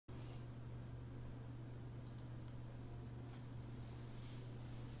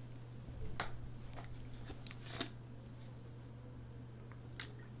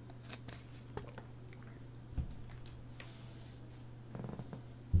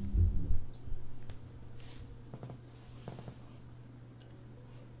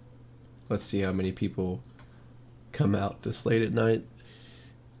Let's see how many people come out this late at night.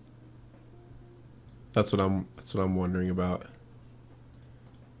 That's what I'm wondering about.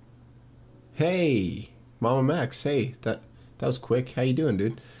 Hey, Mama Max. Hey, that was quick. How you doing,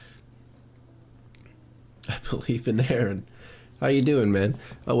 dude? I believe in Aaron. How you doing, man?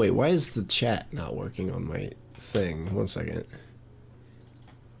 Oh wait, why is the chat not working on my thing? 1 second.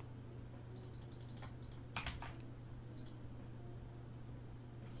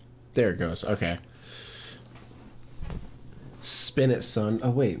 There it goes. Okay. Spin it, son. Oh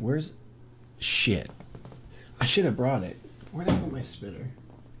wait, where's... Shit. I should have brought it. Where'd I put my spinner?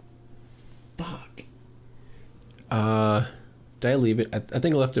 Fuck. Did I leave it? I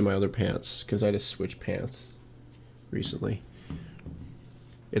think I left it in my other pants, because I just switched pants recently.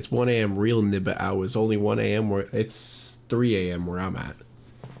 It's 1 a.m. real nibba hours. Only 1 a.m. where it's 3 a.m. where I'm at.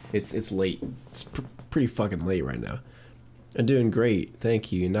 It's late. It's pretty fucking late right now. I'm doing great,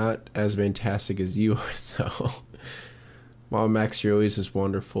 thank you. Not as fantastic as you are, though. Mom Max, you're always as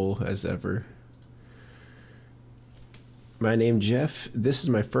wonderful as ever. My name Jeff. This is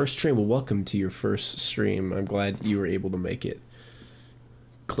my first stream. Well, welcome to your first stream. I'm glad you were able to make it.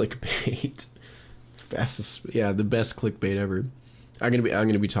 Clickbait. Fastest, yeah, the best clickbait ever. I'm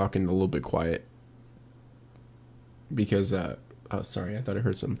gonna be talking a little bit quiet because oh sorry, I thought I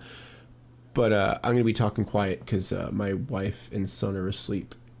heard something. But I'm gonna be talking quiet because my wife and son are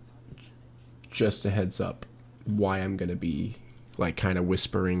asleep. Just a heads up why I'm gonna be like kind of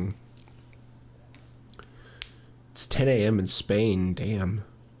whispering. It's 10 a.m. in Spain, damn.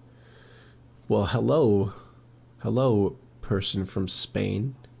 Well, hello person from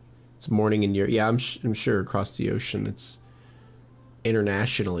Spain. It's morning in Europe. Yeah, I'm sure across the ocean it's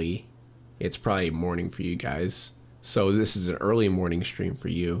internationally it's probably morning for you guys. So this is an early morning stream for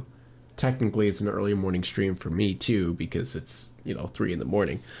you. Technically it's an early morning stream for me too because it's, you know, 3 in the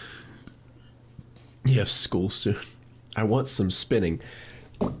morning. You have school soon. I want some spinning.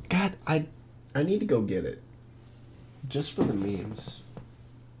 God, I need to go get it. Just for the memes.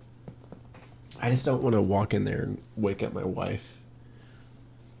 I just don't want to walk in there and wake up my wife.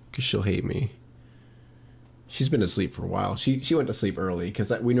 Because she'll hate me. She's been asleep for a while. She went to sleep early because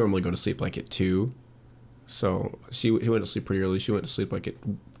we normally go to sleep like at 2. So she went to sleep pretty early. She went to sleep like at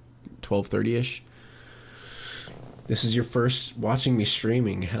 12:30ish. This is your first watching me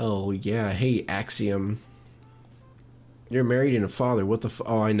streaming. Hell yeah. Hey, Axiom. You're married and a father. What the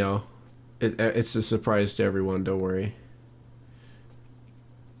oh, I know. It's a surprise to everyone. Don't worry.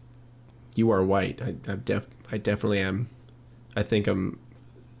 You are white. I definitely am. I think I'm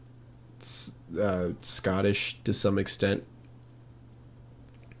Scottish to some extent.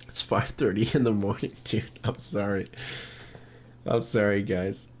 It's 5:30 in the morning, dude. I'm sorry. I'm sorry,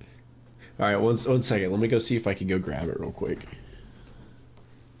 guys. All right, one second. Let me go see if I can go grab it real quick.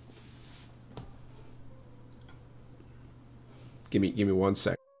 Give me 1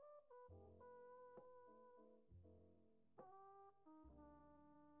 sec.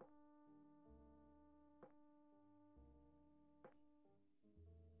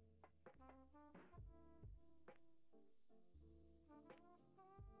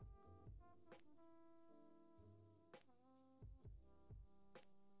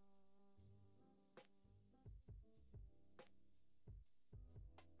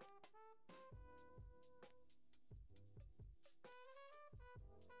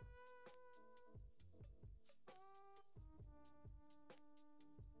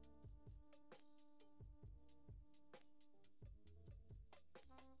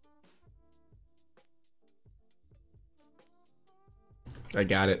 I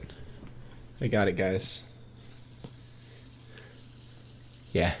got it. I got it, guys.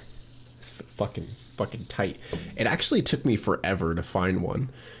 Yeah. It's fucking tight. It actually took me forever to find one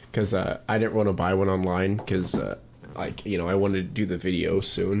because I didn't want to buy one online because like, you know, I wanted to do the video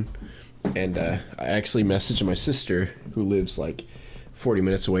soon. And I actually messaged my sister who lives like 40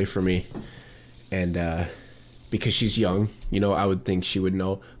 minutes away from me. And because she's young, you know, I would think she would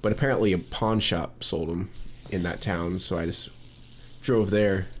know. But apparently a pawn shop sold them in that town, so I just drove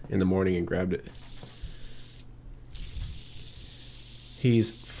there in the morning and grabbed it.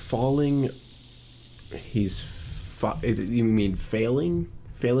 He's falling. You mean failing?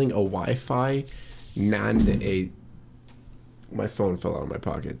 Failing a Wi-Fi? My phone fell out of my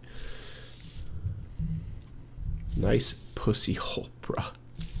pocket. Nice pussy hole, bruh.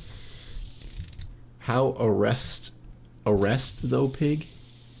 How arrest though, pig?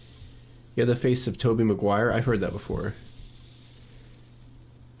 You have the face of Tobey Maguire? I've heard that before.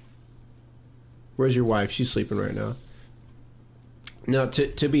 Where's your wife? She's sleeping right now. No,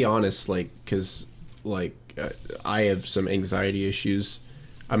 to be honest, like, cause like I have some anxiety issues.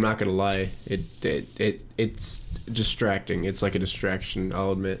 I'm not gonna lie. It's distracting. It's like a distraction,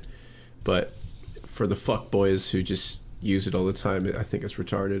 I'll admit. But for the fuckboys who just use it all the time, I think it's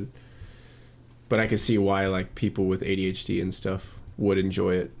retarded. But I can see why like people with ADHD and stuff would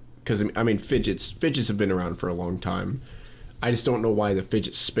enjoy it. Because I mean, fidgets have been around for a long time. I just don't know why the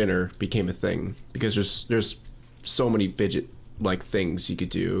fidget spinner became a thing. Because there's so many fidget like things you could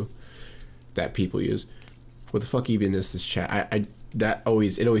do that people use. What the fuck even is this chat? It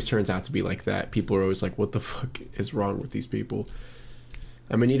always turns out to be like that. People are always like, what the fuck is wrong with these people?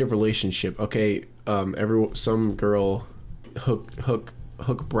 I'm in need of relationship. Okay, some girl hook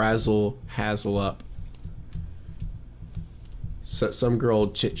Brazzle Hazel up. So some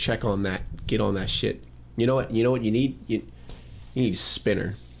girl check on that, get on that shit. You know what you need? You need a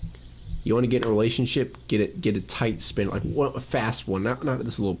spinner. You want to get in a relationship? Get a tight spinner, like a fast one, not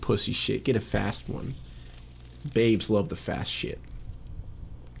this little pussy shit. Get a fast one. Babes love the fast shit.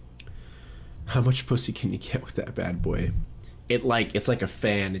 How much pussy can you get with that bad boy? It's like a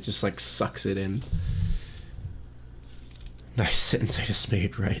fan. It just like sucks it in. Nice sentence I just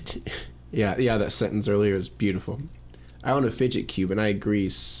made, right? yeah, that sentence earlier is beautiful. I own a fidget cube, and I agree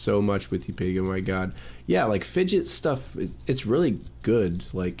so much with you, Pig. Oh my god. Yeah, like fidget stuff, it's really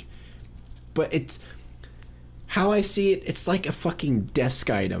good. Like, but it's how I see it. It's like a fucking desk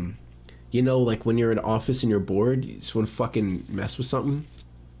item. You know, like when you're in an office and you're bored, you just want to fucking mess with something.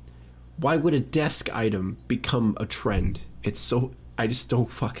 Why would a desk item become a trend? It's so... I just don't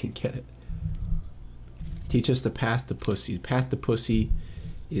fucking get it. Teach us the path to pussy. The path to pussy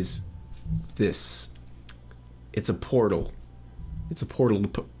is this. It's a portal. It's a portal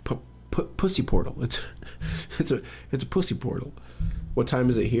to pussy portal. It's a pussy portal. What time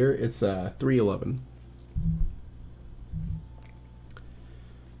is it here? It's 3:11.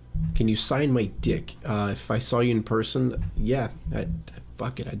 Can you sign my dick? If I saw you in person, yeah,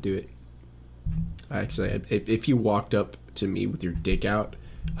 fuck it, I'd do it. Actually, if you walked up to me with your dick out,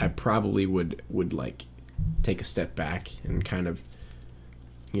 I probably would like take a step back and kind of,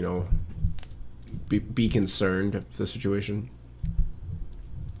 you know, be concerned of the situation.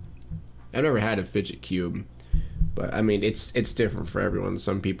 I've never had a fidget cube, but I mean it's different for everyone.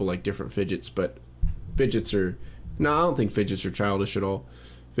 Some people like different fidgets, but fidgets are no, I don't think fidgets are childish at all.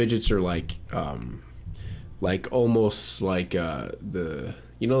 Fidgets are like almost like the,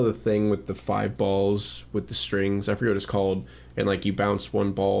 you know, the thing with the 5 balls with the strings, I forget what it's called, and like you bounce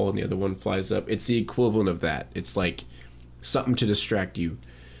one ball and the other one flies up. It's the equivalent of that. It's like something to distract you.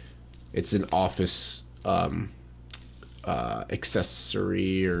 It's an office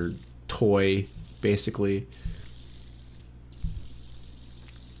accessory or toy, basically.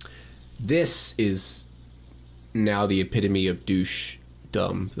 This is now the epitome of douche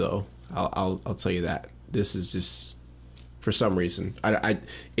dumb, though. I'll tell you that. This is just, for some reason,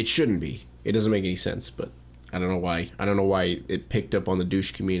 it shouldn't be. It doesn't make any sense, but I don't know why. I don't know why it picked up on the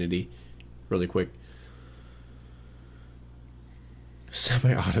douche community really quick.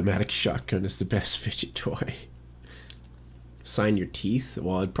 Semi-automatic shotgun is the best fidget toy. Sign your teeth?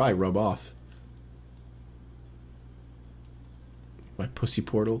 Well, it'd probably rub off. My pussy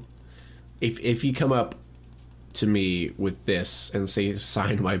portal? If you come up to me with this and say,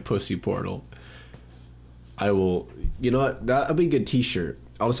 sign my pussy portal, I will, you know what, that'll be a good t-shirt.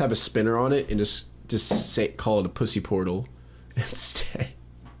 I'll just have a spinner on it and just say, call it a pussy portal instead.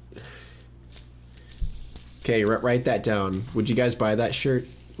 Okay, write that down. Would you guys buy that shirt?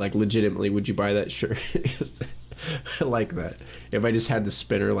 Like, legitimately, would you buy that shirt? I like that. If I just had the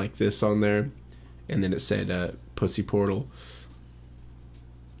spinner like this on there, and then it said pussy portal.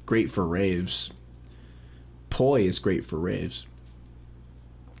 Great for raves. Poi is great for raves.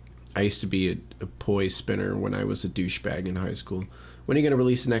 I used to be a poi spinner when I was a douchebag in high school. When are you going to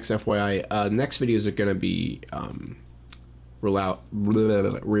release the next FYI? Next videos are going to be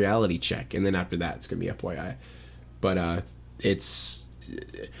reality check, and then after that it's going to be FYI. But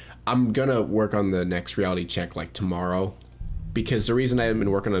I'm going to work on the next reality check like tomorrow, because the reason I haven't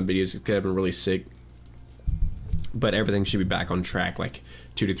been working on videos is because I've been really sick. But everything should be back on track, like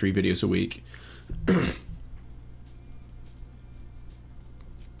 2 to 3 videos a week.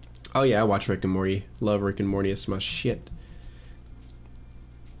 Oh yeah, I watch Rick and Morty. Love Rick and Morty. It's my shit.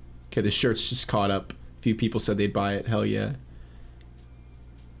 Okay, the shirt's just caught up. A few people said they'd buy it. Hell yeah.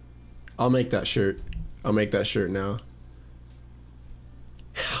 I'll make that shirt. I'll make that shirt now.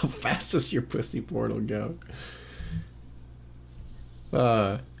 How fast does your pussy portal go?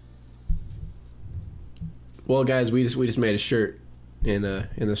 Well, guys, we just made a shirt in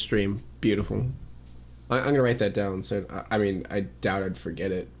the stream. Beautiful. I'm gonna write that down. So I mean, I doubt I'd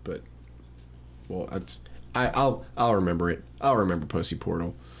forget it, but well, I'll remember it. I'll remember Pussy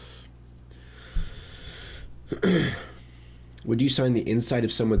Portal. Would you sign the inside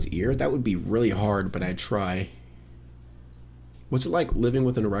of someone's ear? That would be really hard, but I'd try. What's it like living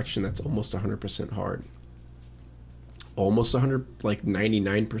with an erection that's almost 100% hard? Almost 100, like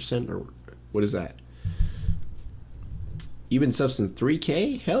 99%, or what is that? You've been subs since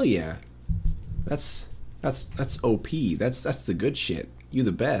 3K? Hell yeah. That's OP. That's the good shit. You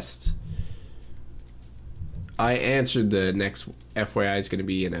the best. I answered the next FYI is gonna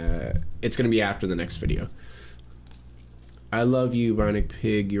be it's gonna be after the next video. I love you,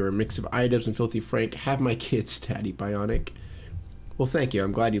 BionicPIG. You're a mix of iDubbbz and Filthy Frank. Have my kids, Daddy Bionic. Well, thank you.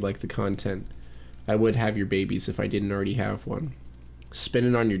 I'm glad you like the content. I would have your babies if I didn't already have one.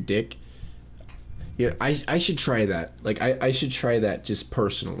 Spinning on your dick. Yeah, I should try that. Like, I should try that just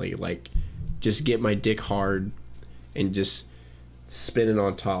personally. Like, just get my dick hard and just spin it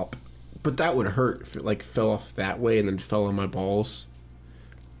on top. But that would hurt if it, like, fell off that way and then fell on my balls.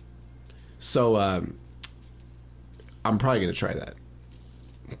 So, I'm probably gonna try that.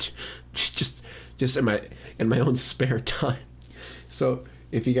 just in my own spare time. So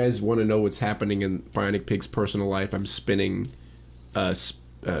if you guys want to know what's happening in BionicPIG's personal life, I'm spinning a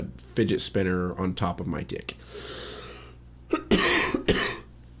fidget spinner on top of my dick.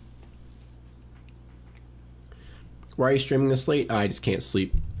 Why are you streaming this late? I just can't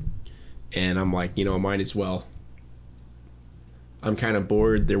sleep. And I'm like, you know, I might as well. I'm kind of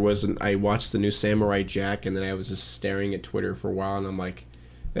bored. I watched the new Samurai Jack, and then I was just staring at Twitter for a while, and I'm like,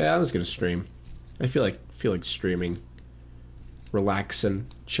 yeah, I'm just gonna stream. I feel like streaming, relaxing,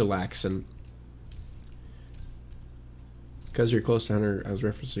 chillaxing. Because you're close to 100, I was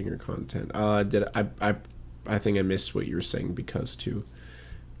referencing your content. I think I missed what you were saying because too,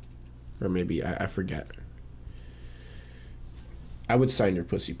 or maybe I forget. I would sign your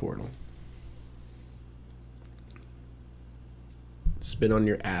Pussy Portal. Spin on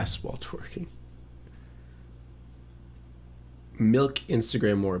your ass while twerking. Milk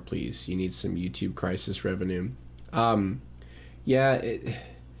Instagram more, please. You need some YouTube crisis revenue. Yeah, it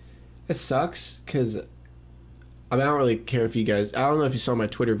sucks because I don't really care if you guys. I don't know if you saw my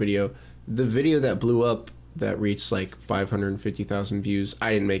Twitter video. The video that blew up that reached like 550,000 views.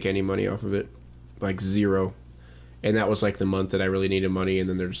 I didn't make any money off of it, like zero. And that was like the month that I really needed money, and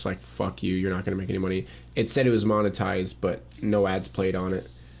then they're just like, fuck you, you're not gonna make any money. It said it was monetized, but no ads played on it.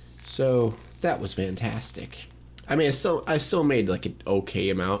 So that was fantastic. I mean, I still made like an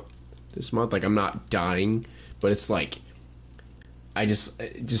okay amount this month. Like, I'm not dying, but it's like, I just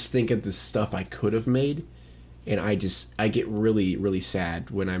think of the stuff I could have made, and I get really, really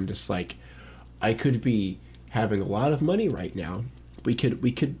sad when I'm just like, I could be having a lot of money right now. We could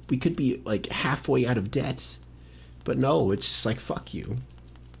be like halfway out of debt. But no, it's just like, fuck you. What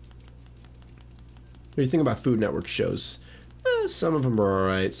do you think about Food Network shows? Some of them are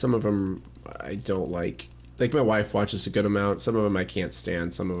alright. Some of them I don't like. Like, my wife watches a good amount. Some of them I can't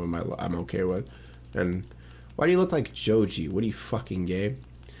stand. Some of them I'm okay with. And why do you look like Joji? What are you, fucking gay?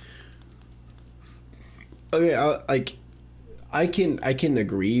 Okay, like, I can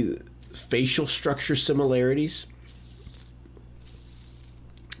agree. Facial structure similarities.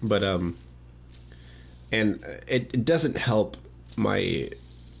 But, and it doesn't help my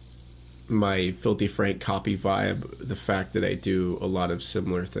Filthy Frank copy vibe, the fact that I do a lot of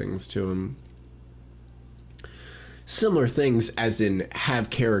similar things to him. Similar things as in have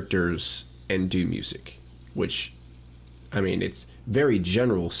characters and do music, which, I mean, it's very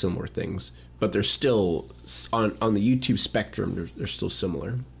general similar things, but they're still, on the YouTube spectrum, they're still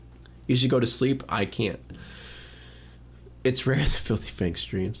similar. You should go to sleep. I can't. It's rare that Filthy Frank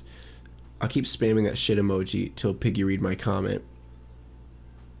streams. I'll keep spamming that shit emoji till Piggy read my comment.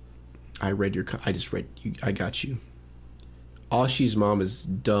 I just read you. I got you. Ashi's mom is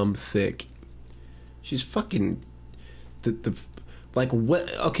dumb thick. She's fucking like,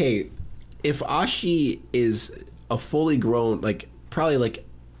 what? Okay, if Ashi is a fully grown, like, probably like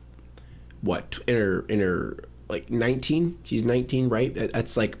what, in her like 19. She's 19, right?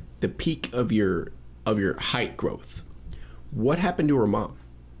 That's like the peak of your height growth. What happened to her mom?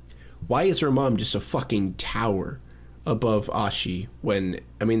 Why is her mom just a fucking tower above Ashi when,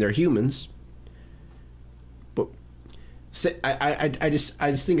 I mean, they're humans? But I just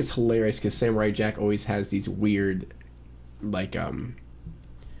think it's hilarious because Samurai Jack always has these weird, like,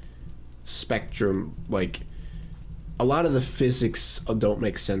 spectrum, like, a lot of the physics don't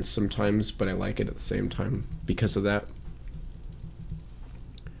make sense sometimes, but I like it at the same time because of that.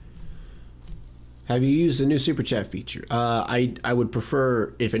 Have you used the new super chat feature? I would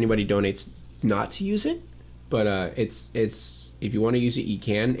prefer if anybody donates not to use it, but it's if you want to use it, you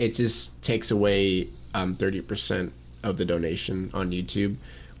can. It just takes away 30% of the donation on YouTube,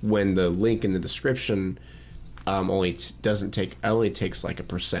 when the link in the description only takes like a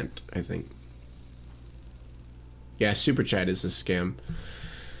percent, I think. Yeah, super chat is a scam.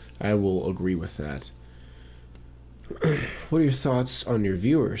 I will agree with that. What are your thoughts on your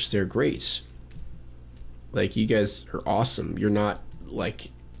viewers? They're great. Like, you guys are awesome. You're not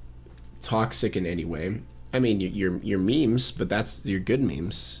like toxic in any way. I mean, you're memes, but that's your good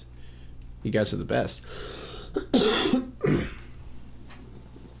memes. You guys are the best.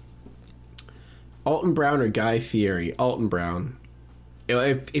 Alton Brown or Guy Fieri? Alton Brown.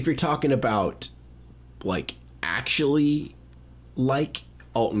 If you're talking about like actually like,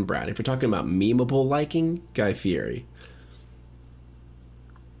 Alton Brown. If you're talking about memeable liking, Guy Fieri.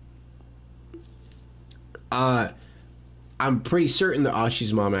 I'm pretty certain that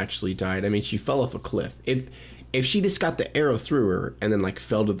Ashi's mom actually died. I mean, she fell off a cliff. If she just got the arrow through her and then like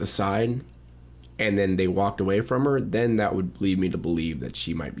fell to the side and then they walked away from her, then that would lead me to believe that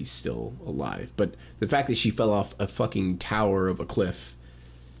she might be still alive. But the fact that she fell off a fucking tower of a cliff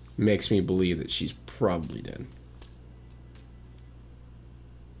makes me believe that she's probably dead.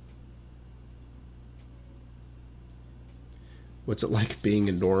 What's it like being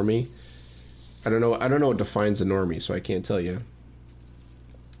a normie? I don't know what defines a normie, so I can't tell you.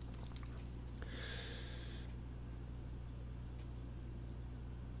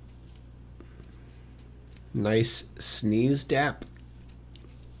 Nice sneeze dap.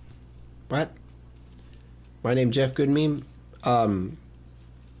 What? My name Jeff Good Meme.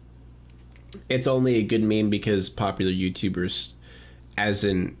 It's only a good meme because popular YouTubers, as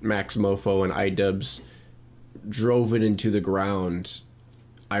in Max Mofo and iDubbbz, drove it into the ground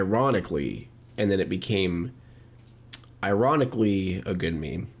ironically, and then it became ironically a good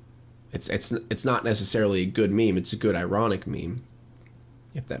meme. It's not necessarily a good meme, it's a good ironic meme,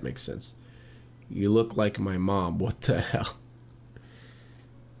 if that makes sense. You look like my mom. What the hell?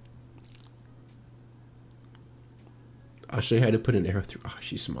 I'll show you how to put an arrow through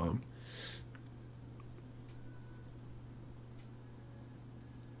Ashi's mom.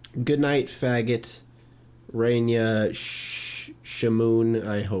 Good night, faggot. Rainya Shamoon.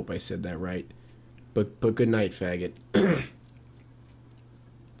 I hope I said that right. But good night, faggot.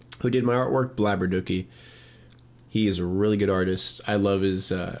 Who did my artwork? Blabberducky. He is a really good artist. I love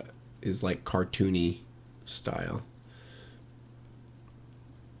his like cartoony style.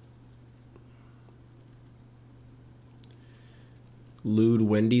 Lewd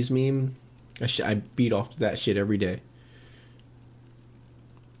Wendy's meme. I beat off to that shit every day.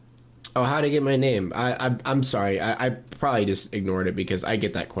 Oh, how to get my name? I'm sorry. I probably just ignored it because I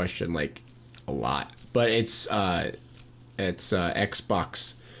get that question like a lot. But it's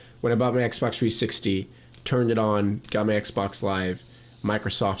Xbox. When I bought my Xbox 360, turned it on, got my Xbox Live,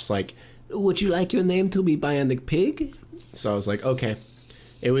 Microsoft's like, would you like your name to be BionicPIG? So I was like, okay.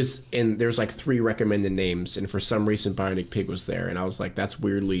 It was, and there's like 3 recommended names, and for some reason BionicPIG was there, and I was like, that's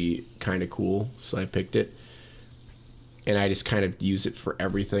weirdly kind of cool, so I picked it. And I just kind of use it for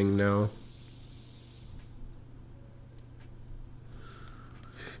everything now.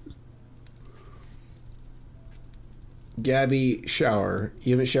 Gabby, shower.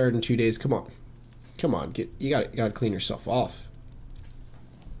 You haven't showered in 2 days. Come on, come on. You gotta clean yourself off.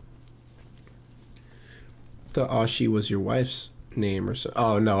 The Ashi was your wife's name or so.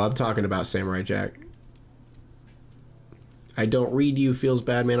 Oh no, I'm talking about Samurai Jack. I don't read you. Feels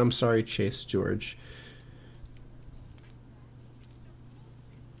bad, man. I'm sorry, Chase George.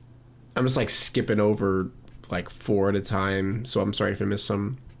 I'm just like skipping over like 4 at a time, so I'm sorry if I missed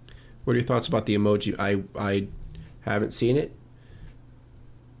some. What are your thoughts about the emoji? I haven't seen it.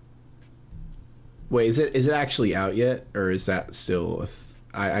 Wait, is it actually out yet, or is that still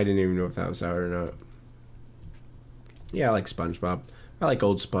I didn't even know if that was out or not. Yeah, I like SpongeBob. I like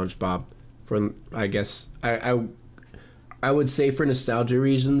old SpongeBob. For I guess I would say for nostalgia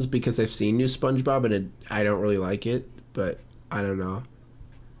reasons, because I've seen new SpongeBob and I don't really like it, but I don't know.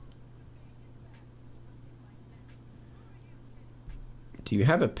 Do you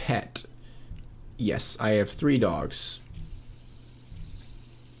have a pet? Yes, I have 3 dogs.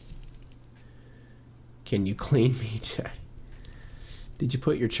 Can you clean me, Dad? Did you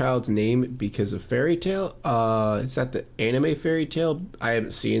put your child's name because of Fairy Tail? Is that the anime Fairy Tail? I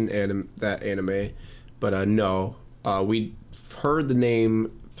haven't seen that anime, but no. We heard the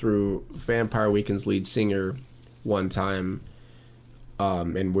name through Vampire Weekend's lead singer one time,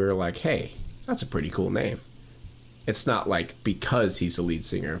 and we're like, hey, that's a pretty cool name. It's not like because he's the lead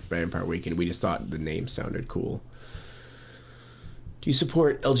singer of Vampire Weekend. We just thought the name sounded cool. Do you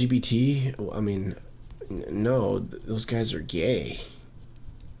support LGBT? Well, I mean, no, those guys are gay.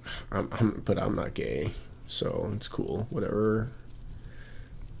 but I'm not gay, so it's cool. Whatever.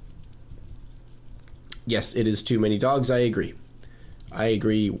 Yes, it is too many dogs. I agree. I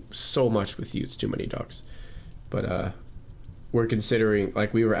agree so much with you. It's too many dogs. But we're considering,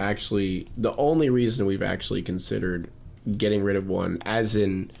 like, we were actually, the only reason we've actually considered getting rid of one, as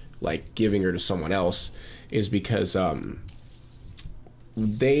in like giving her to someone else, is because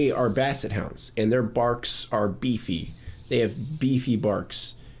they are basset hounds and their barks are beefy. They have beefy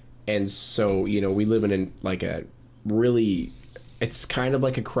barks, and so, you know, we live in like a really, it's kind of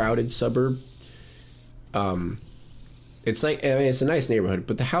like a crowded suburb. It's like, I mean, it's a nice neighborhood,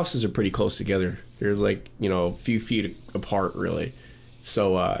 but the houses are pretty close together. They're like, you know, a few feet apart, really.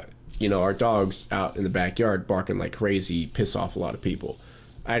 So, you know, our dogs out in the backyard barking like crazy piss off a lot of people.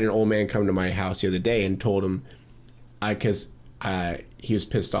 I had an old man come to my house the other day and told him, because he was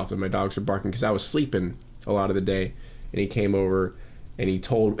pissed off that my dogs were barking because I was sleeping a lot of the day, and he came over and he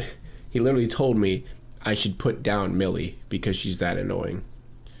literally told me I should put down Millie because she's that annoying.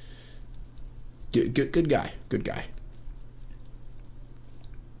 Good guy. Good guy.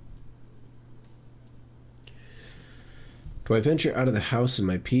 Do I venture out of the house in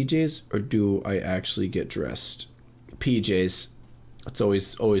my PJs, or do I actually get dressed? PJs. It's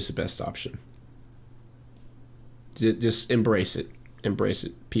always the best option. Just embrace it. Embrace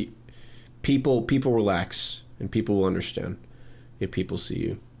it. People relax, and people will understand if people see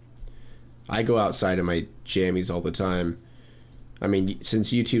you. I go outside in my jammies all the time. I mean,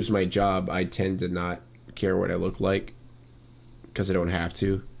 since YouTube's my job, I tend to not care what I look like because I don't have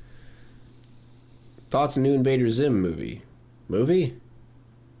to. Thoughts on new Invader Zim movie? Movie?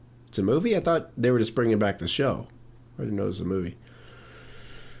 It's a movie? I thought they were just bringing back the show. I didn't know it was a movie.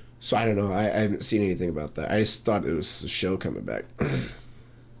 So I don't know. I haven't seen anything about that. I just thought it was a show coming back.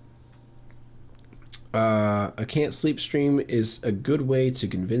 A can't sleep stream is a good way to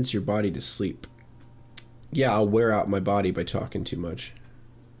convince your body to sleep. Yeah, I'll wear out my body by talking too much.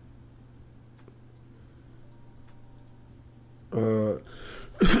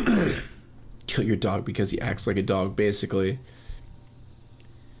 Kill your dog because he acts like a dog, basically.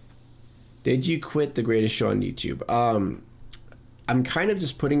 Did you quit The Greatest Show on YouTube? I'm kind of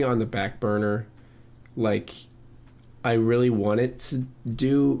just putting it on the back burner. Like, I really want it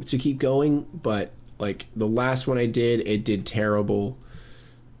to keep going, but like the last one I did, it did terrible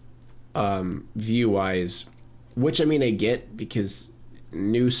view-wise, which, I mean, I get because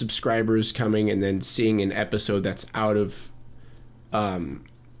new subscribers coming and then seeing an episode that's out of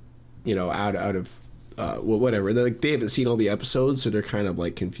you know, out of well, whatever. They're like, they haven't seen all the episodes, so they're kind of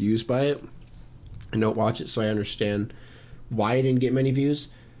like confused by it and don't watch it. So I understand why I didn't get many views,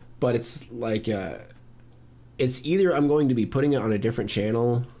 but it's like it's either I'm going to be putting it on a different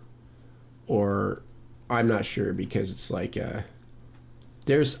channel, or I'm not sure, because it's like I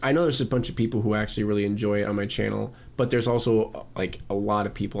know there's a bunch of people who actually really enjoy it on my channel, but there's also like a lot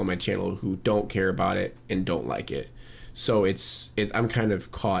of people on my channel who don't care about it and don't like it. So I'm kind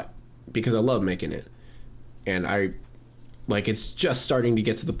of caught because I love making it, and it's just starting to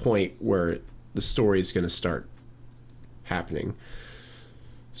get to the point where the story is going to start happening.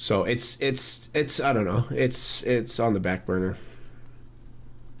 So it's I don't know, it's on the back burner.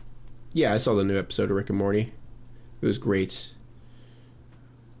 Yeah, I saw the new episode of Rick and Morty. It was great.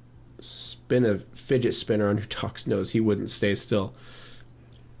 Spin a fidget spinner on your dog's nose. He wouldn't stay still.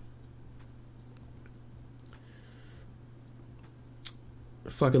 I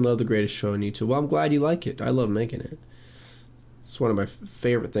fucking love The Greatest Show on YouTube. Well, I'm glad you like it. I love making it. It's one of my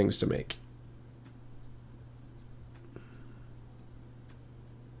favorite things to make.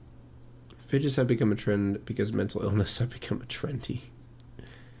 Fidgets have become a trend because mental illness have become a trendy.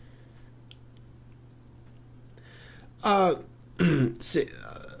 About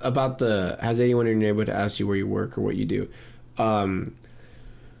has anyone in your neighborhood asked you where you work or what you do? Oh,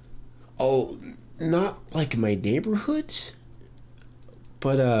 not like my neighborhood,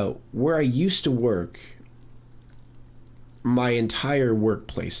 but where I used to work, my entire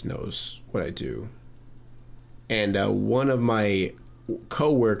workplace knows what I do. And one of my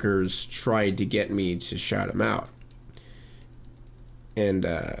co-workers tried to get me to shout him out. And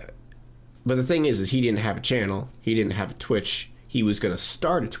but the thing is he didn't have a channel. He didn't have a Twitch. He was going to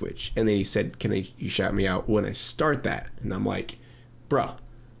start a Twitch. And then he said, you shout me out when I start that? And I'm like, bruh,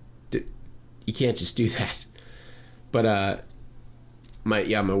 you can't just do that. But my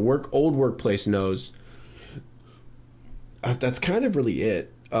old workplace knows. That's kind of really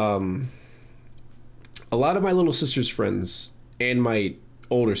it. A lot of my little sister's friends and my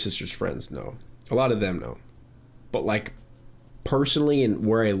older sister's friends know. A lot of them know. But like personally and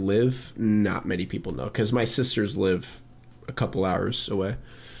where I live, not many people know, because my sisters live a couple hours away.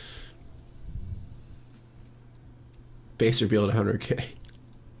 Bass revealed 100K.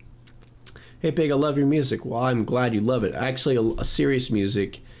 Hey Pig, I love your music. Well, I'm glad you love it. Actually, a serious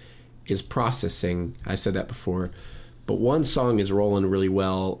music is processing. I said that before. But one song is rolling really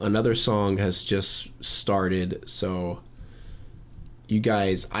well. Another song has just started. So you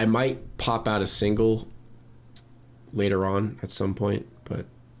guys, I might pop out a single later on at some point, but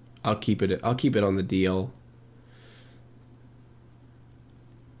I'll keep it on the DL.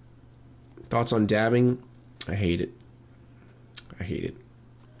 Thoughts on dabbing? I hate it. I hate it.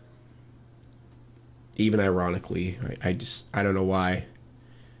 Even ironically, I don't know why.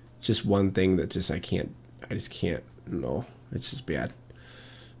 Just one thing that I just can't. No, it's just bad.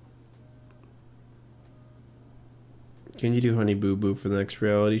 Can you do Honey Boo Boo for the next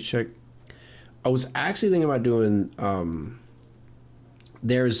reality check? I was actually thinking about doing,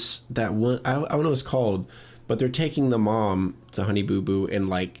 there's that one, I don't know what it's called, but they're taking the mom to Honey Boo Boo and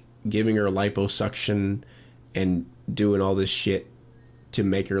like giving her liposuction and doing all this shit to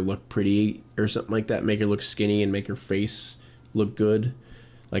make her look pretty or something like that, make her look skinny and make her face look good,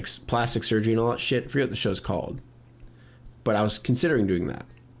 like plastic surgery and all that shit. I forget what the show's called, but I was considering doing that.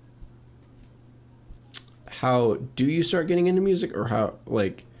 How do you start getting into music, or how,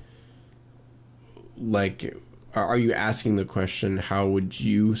 like are you asking the question, how would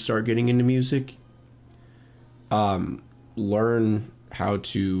you start getting into music? Learn how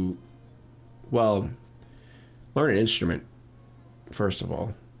to, well, learn an instrument, first of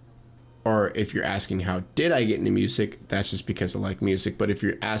all. Or if you're asking how did I get into music, that's just because I like music. But if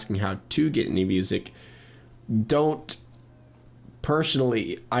you're asking how to get into music,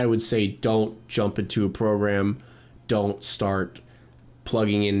 personally, I would say don't jump into a program. Don't start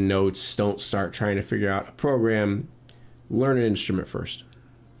plugging in notes. Don't start trying to figure out a program. Learn an instrument first.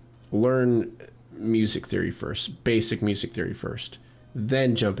 Learn music theory first, basic music theory first.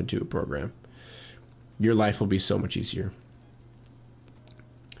 Then jump into a program. Your life will be so much easier.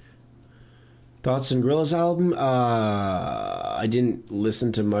 Thoughts on Gorillaz album? I didn't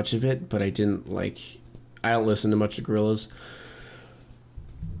listen to much of it, but I don't listen to much of Gorillaz.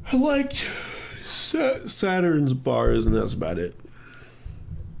 I liked Saturn's bars, and that's about it.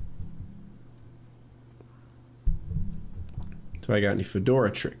 So I got any fedora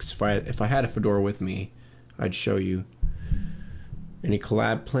tricks? If I had a fedora with me, I'd show you. Any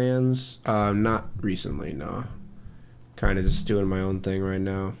collab plans? Not recently, no. Kind of just doing my own thing right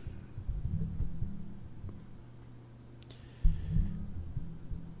now.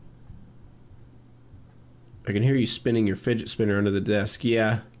 I can hear you spinning your fidget spinner under the desk.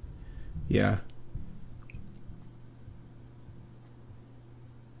 Yeah. Yeah.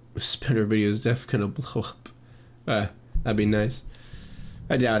 The spinner video is definitely gonna blow up. That'd be nice.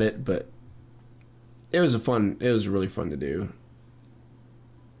 I doubt it, but it was really fun to do.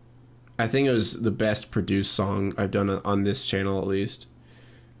 I think it was the best produced song I've done on this channel, at least.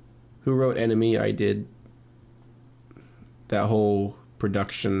 Who wrote Enemy? I did. That whole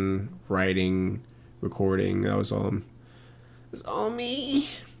production, writing, recording, that was all me.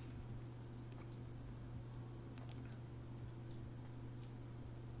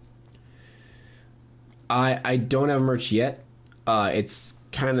 I don't have merch yet. It's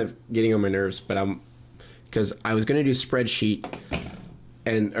kind of getting on my nerves, but because I was gonna do spreadsheet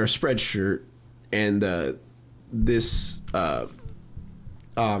or spreadshirt, and the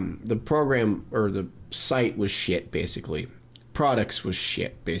program or the site was shit, basically. Products was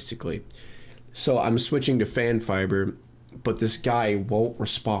shit, basically. So I'm switching to fan fiber, but this guy won't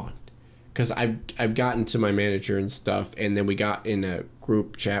respond, because I've gotten to my manager and stuff, and then we got in a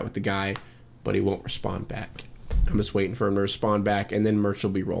group chat with the guy, but he won't respond back. I'm just waiting for him to respond back, and then merch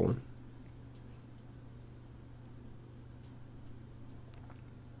will be rolling.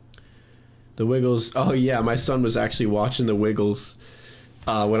 The Wiggles. Oh yeah, my son was actually watching the Wiggles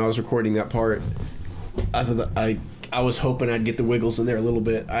when I was recording that part. I thought that I was hoping I'd get the Wiggles in there a little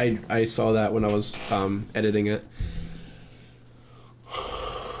bit. I saw that when I was editing it.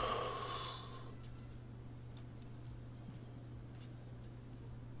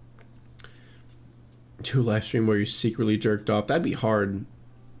 Do a live stream where you secretly jerked off. That'd be hard.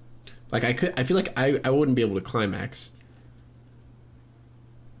 Like I feel like I wouldn't be able to climax.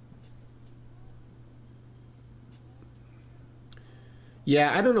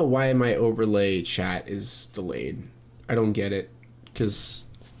 Yeah, I don't know why my overlay chat is delayed. I don't get it, because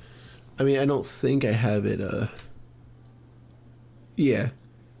I mean, I don't think I have it yeah.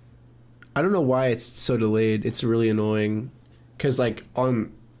 I don't know why it's so delayed. It's really annoying, because like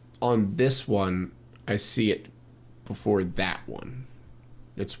on this one I see it before that one.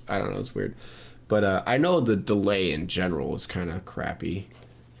 I don't know, it's weird. But I know the delay in general is kind of crappy.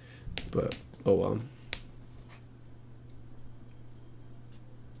 But oh well.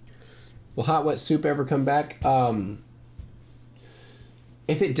 Will hot wet soup ever come back?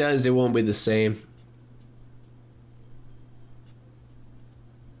 If it does, it won't be the same.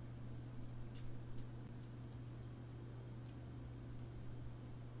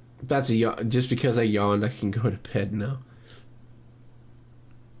 That's a yawn. Just because I yawned, I can go to bed now.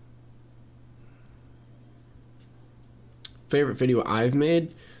 Favorite video I've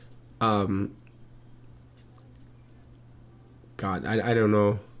made? God, I don't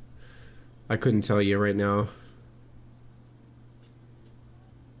know. I couldn't tell you right now.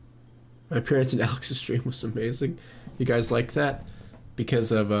 My appearance in Alex's stream was amazing. You guys like that?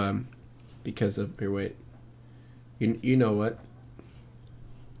 Because of here, wait. You know what?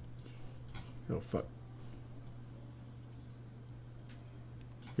 Oh fuck.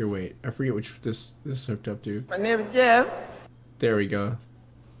 Here, wait. I forget which this hooked up to. My name is Jeff. There we go.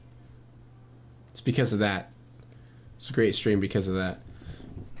 It's because of that. It's a great stream because of that.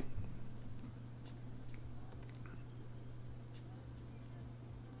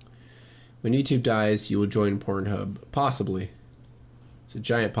 When YouTube dies, you will join Pornhub. Possibly. It's a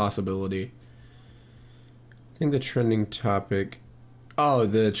giant possibility. I think the trending topic... Oh,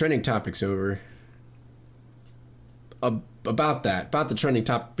 the trending topic's over. About that. About the trending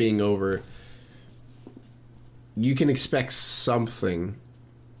topic being over. You can expect something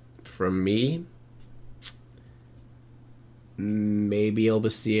from me. Maybe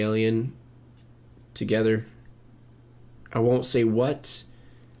Elvis the Alien together. I won't say what.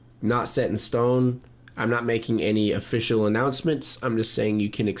 Not set in stone. I'm not making any official announcements. I'm just saying you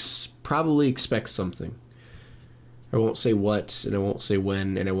can probably expect something. I won't say what, and I won't say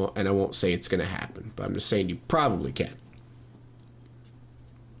when, and I won't say it's gonna happen. But I'm just saying you probably can.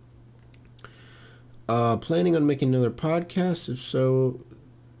 Planning on making another podcast?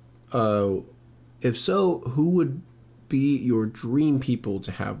 If so, who would be your dream people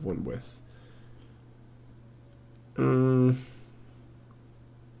to have one with?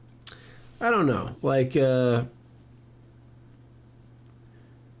 I don't know. Like, trying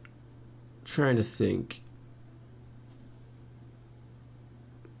to think.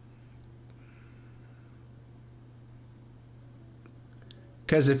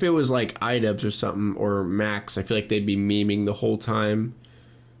 Because if it was like iDubbbz or something, or Max, I feel like they'd be memeing the whole time.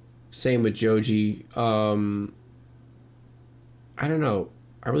 Same with Joji. I don't know.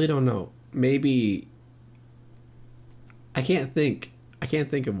 I really don't know. Maybe... I can't think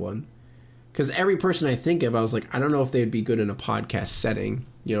of one. Because every person I think of, I was like, I don't know if they'd be good in a podcast setting.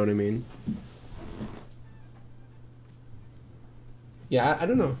 You know what I mean? Yeah, I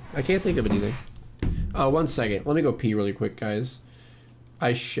don't know. I can't think of anything. 1 second. Let me go pee really quick, guys.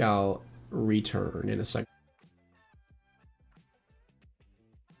 I shall return in a second.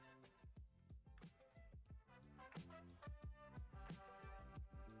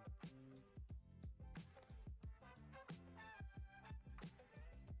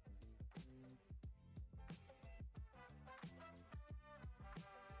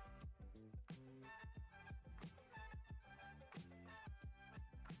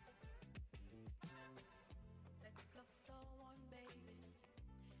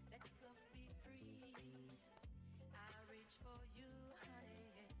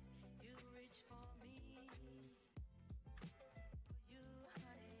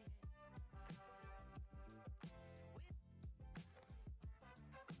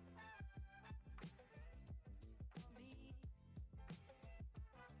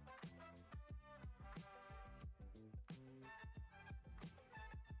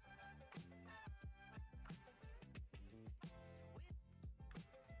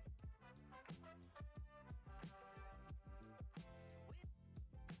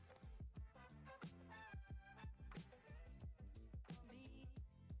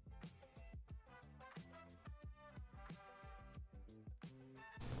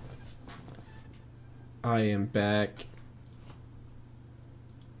 I am back.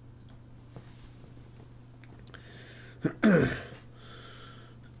 He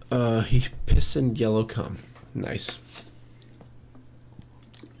pissing yellow cum. Nice.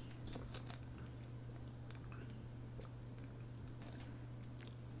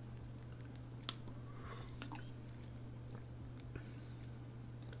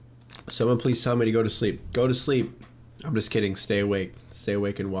 Someone please tell me to go to sleep. Go to sleep. I'm just kidding. Stay awake. Stay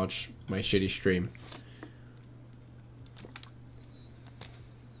awake and watch my shitty stream.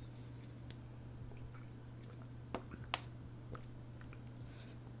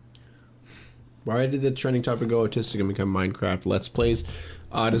 Why did the trending topic go autistic and become Minecraft Let's Plays?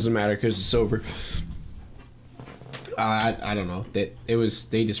 It doesn't matter because it's over. I don't know. They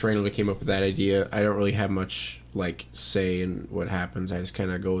just randomly came up with that idea. I don't really have much like say in what happens. I just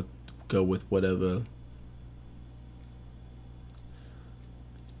kind of go go with whatever.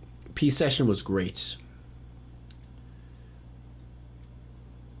 P session was great.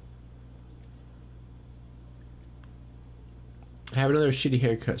 Have another shitty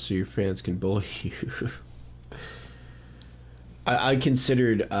haircut so your fans can bully you. I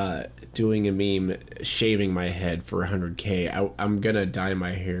considered doing a meme shaving my head for 100K. I'm gonna dye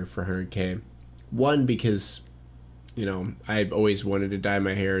my hair for 100K. One, because, you know, I've always wanted to dye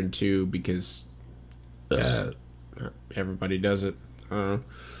my hair, and two, because everybody does it.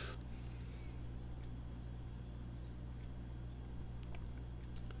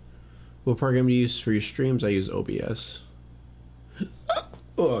 What program do you use for your streams? I use OBS.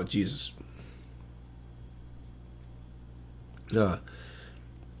 Oh, Jesus.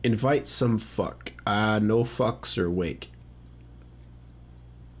 Invite some fuck. No fucks or wake.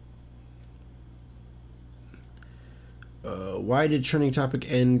 Why did trending topic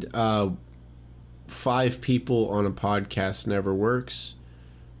end? 5 people on a podcast never works.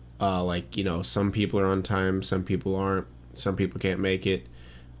 Like, you know, some people are on time, some people aren't, some people can't make it.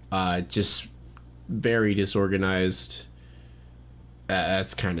 Just very disorganized.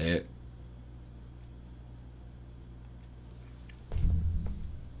 That's kind of it.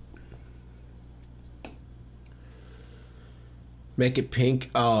 Make it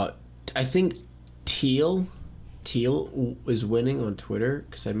pink. I think teal is winning on Twitter,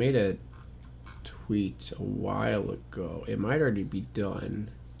 because I made a tweet a while ago. It might already be done.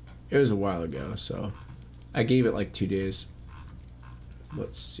 It was a while ago, so I gave it like 2 days.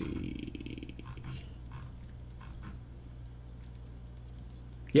 Let's see.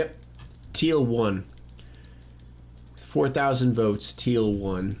 Yep, teal won. 4,000 votes, teal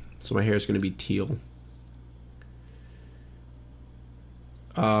won. So my hair is going to be teal.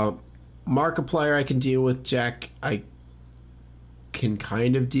 Markiplier I can deal with. Jack I can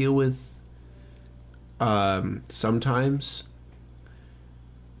kind of deal with sometimes.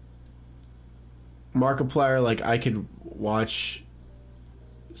 Markiplier, like, I could watch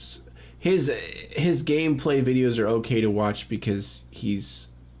his gameplay videos are okay to watch because he's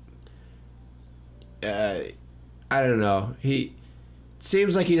I don't know, he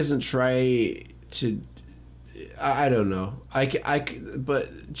seems like he doesn't try to, I don't know.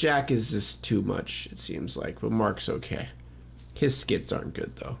 But Jack is just too much, it seems like. But Mark's okay. His skits aren't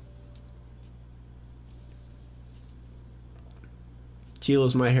good, though. Teal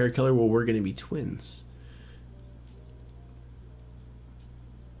is my hair color. Well, we're going to be twins.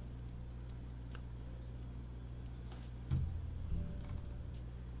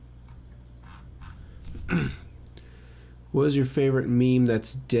 What is your favorite meme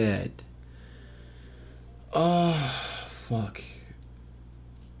that's dead? Fuck.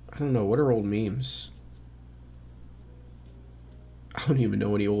 I don't know. What are old memes? I don't even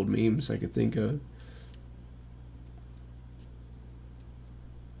know any old memes I could think of.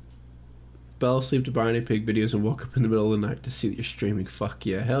 Fell asleep to BionicPIG videos and woke up in the middle of the night to see that you're streaming. Fuck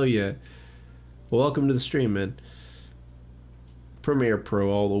yeah. Hell yeah. Well, welcome to the stream, man. Premiere Pro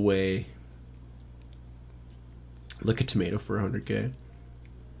all the way. Look at Tomato for 100K.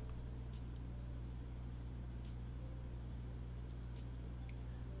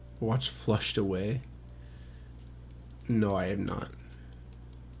 Watch Flushed Away. No, I have not.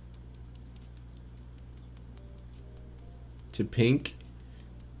 To Pink.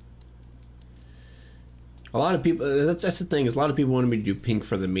 A lot of people, that's the thing, is a lot of people wanted me to do Pink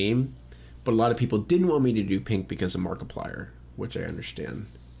for the meme, but a lot of people didn't want me to do Pink because of Markiplier, which I understand.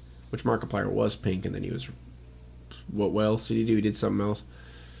 Which Markiplier was Pink, and then he was, what else did he do? He did something else.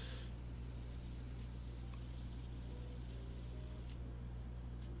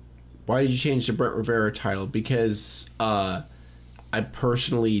 Why did you change the Brent Rivera title? Because I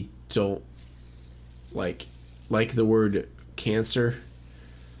personally don't like the word cancer.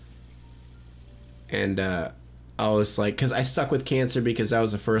 And I was like, because I stuck with cancer because that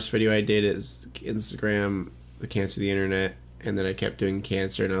was the first video I did is Instagram, the cancer of the internet, and then I kept doing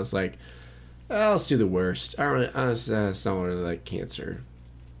cancer, and I was like, oh, let's do the worst. I don't really like cancer.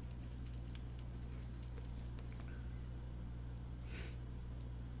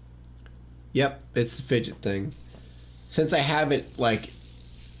 Yep, it's the fidget thing. Since I have it like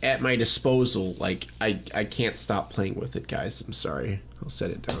at my disposal, like I can't stop playing with it, guys. I'm sorry. I'll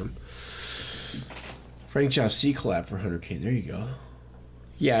set it down. Frank Joff C collab for 100K. There you go.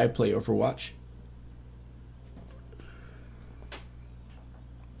 Yeah, I play Overwatch.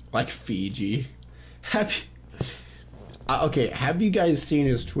 Like Fiji. Have you guys seen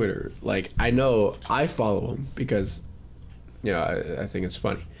his Twitter? Like, I know I follow him because, you know, I think it's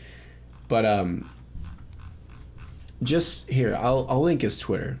funny. But just here, I'll link his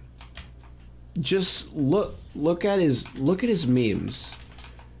Twitter. just look at his memes.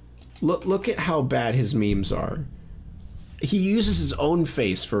 Look at how bad his memes are. He uses his own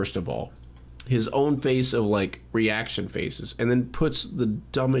face, first of all. His own face of, like, reaction faces. And then puts the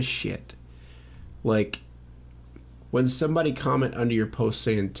dumbest shit. Like, when somebody comment under your post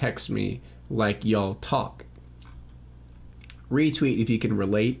saying, text me like y'all talk. Retweet if you can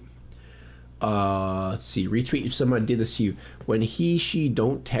relate. Let's see. Retweet if somebody did this to you. When he, she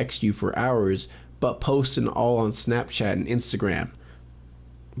don't text you for hours, but posting all on Snapchat and Instagram.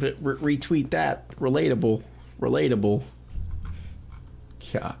 But retweet that. Relatable. Relatable.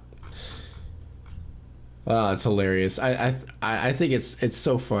 God. Oh, it's hilarious. I think it's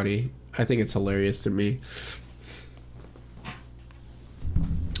so funny. I think it's hilarious to me.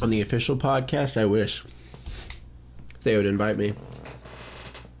 On the official podcast, I wish they would invite me.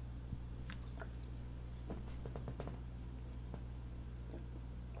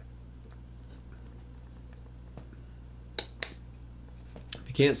 If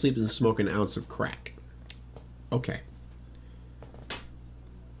you can't sleep, then smoke an ounce of crack. Okay.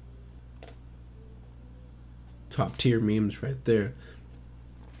 Top tier memes right there.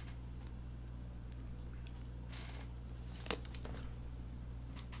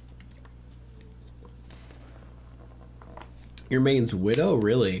 Your main's widow?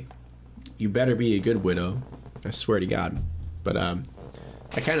 Really? You better be a good widow. I swear to God. But I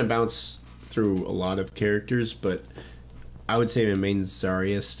kind of bounce through a lot of characters, but I would say my main's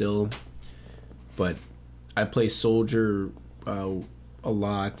Zarya still. But I play Soldier a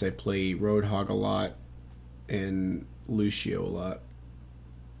lot. I play Roadhog a lot. And Lucio a lot.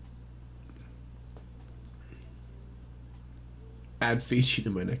 Add Fiji to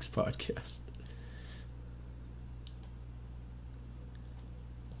my next podcast.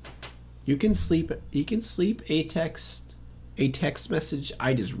 You can sleep a text message.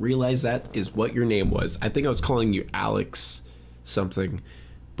 I just realized that is what your name was. I think I was calling you Alex something,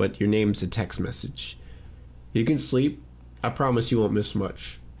 but your name's a text message. You can sleep. I promise you won't miss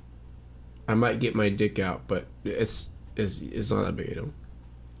much. I might get my dick out, but it's not that big a deal.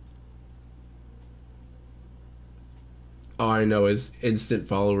 All I know is Insta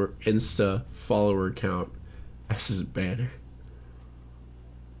follower count. That's his banner.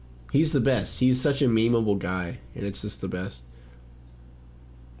 He's the best. He's such a memeable guy, and it's just the best.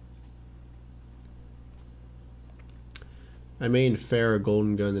 I made Pharah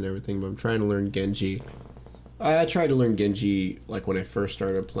Golden Gun and everything, but I'm trying to learn Genji. I tried to learn Genji like when I first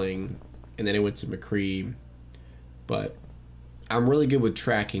started playing, and then I went to McCree. But I'm really good with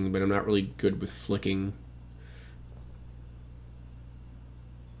tracking, but I'm not really good with flicking.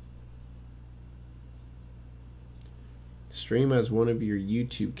 Stream as one of your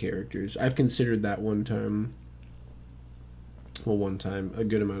YouTube characters. I've considered that one time. Well, one time. A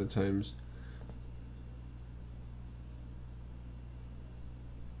good amount of times.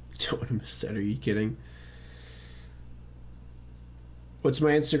 Don't want to miss that. Are you kidding? What's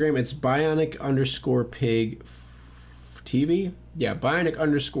my Instagram? It's Bionic_Pig TV? Yeah,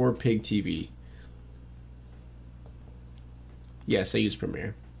 Bionic_Pig TV. Yes, I use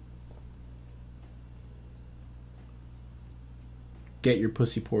Premiere. Get your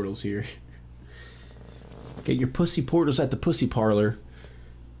pussy portals here. Get your pussy portals at the pussy parlor.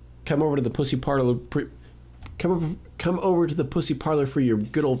 Come over to the pussy parlor. Come over to the pussy parlor for your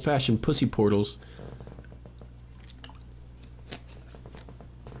good old fashioned pussy portals.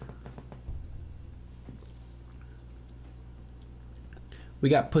 We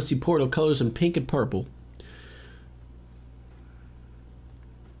got pussy portal colors in pink and purple.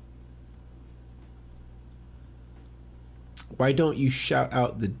 Why don't you shout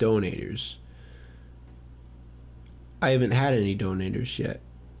out the donators? I haven't had any donators yet.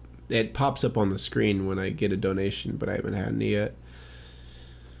 It pops up on the screen when I get a donation, but I haven't had any yet.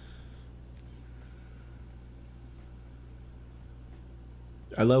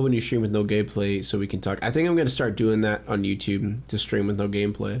 I love when you stream with no gameplay so we can talk. I think I'm going to start doing that on YouTube, to stream with no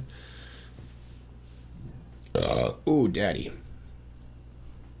gameplay. Ooh, daddy.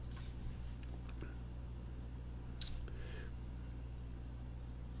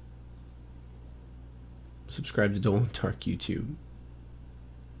 Subscribe to Dolan Tark YouTube.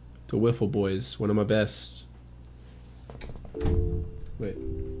 The Wiffle Boys, one of my best. Wait.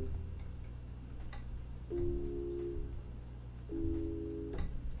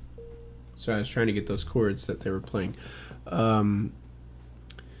 So I was trying to get those chords that they were playing.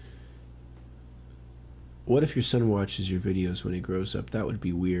 What if your son watches your videos when he grows up? That would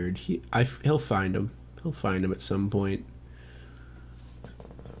be weird. He'll find them. He'll find them at some point.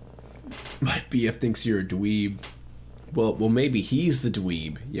 My BF thinks you're a dweeb. Well, maybe he's the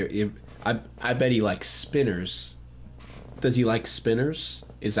dweeb. I bet he likes spinners. Does he like spinners?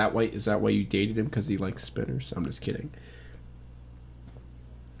 Is that why you dated him, because he likes spinners? I'm just kidding.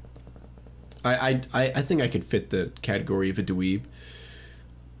 I think I could fit the category of a dweeb.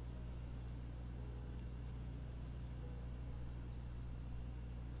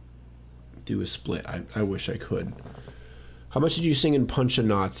 Do a split. I wish I could. How much did you sing in Punch a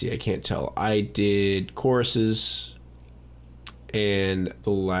Nazi? I can't tell. I did choruses and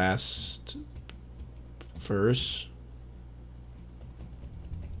the last verse.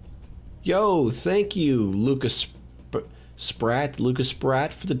 Yo, thank you, Lucas Spratt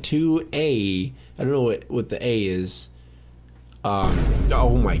for the 2A. I don't know what the A is.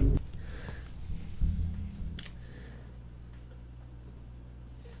 Oh my.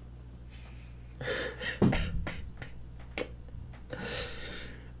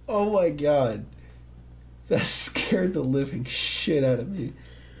 Oh my god. That scared the living shit out of me.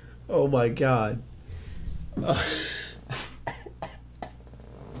 Oh my god.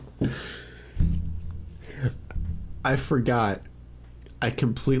 I forgot. I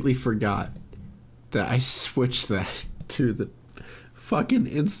completely forgot that I switched that to the fucking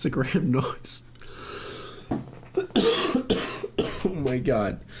Instagram noise. Oh my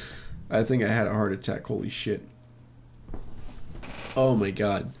god. I think I had a heart attack. Holy shit. Oh my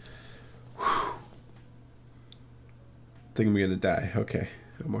god. Whew. Think I'm gonna die. Okay.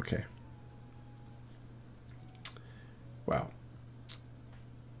 I'm okay. Wow.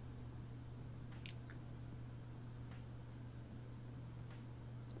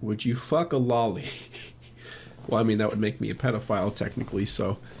 Would you fuck a lolly? Well, I mean, that would make me a pedophile technically,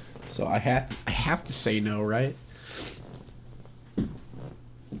 so I have to say no, right?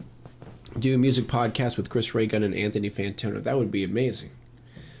 Do a music podcast with Chris Ray Gun and Anthony Fantano. That would be amazing.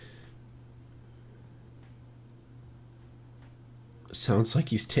 Sounds like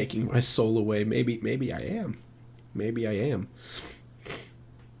he's taking my soul away. Maybe I am. Maybe I am.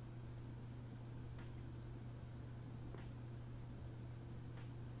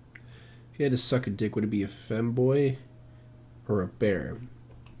 If you had to suck a dick, would it be a femboy or a bear?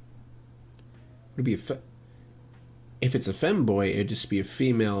 Would it be if it's a femboy, it'd just be a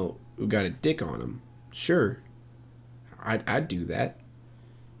female who got a dick on him. Sure. I'd do that.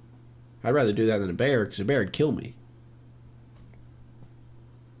 I'd rather do that than a bear, because a bear would kill me.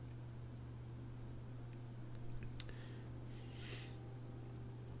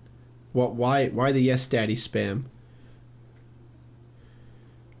 What? Why the yes daddy spam?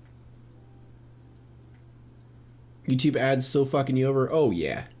 YouTube ads still fucking you over? Oh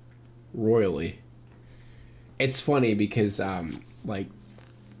yeah, royally. It's funny because like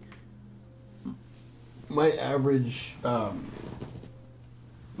my average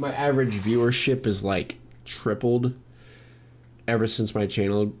viewership is like tripled ever since my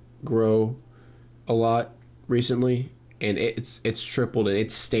channel grew a lot recently, and it's tripled, and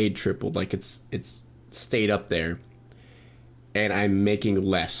it's stayed tripled. Like it's stayed up there, and I'm making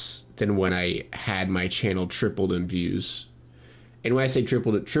less than when I had my channel tripled in views. And when I say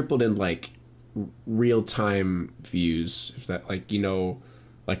tripled, it tripled in like real-time views, if that, like, you know,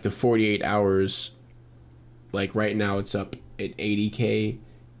 like the 48 hours. Like right now it's up at 80K.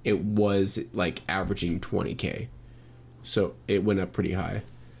 It was like averaging 20K, so it went up pretty high.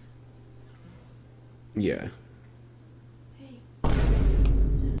 Yeah. Hey.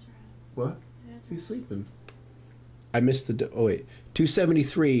 What? He's sleeping. I missed the oh wait,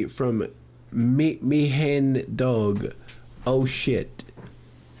 273 from me hen dog. Oh shit.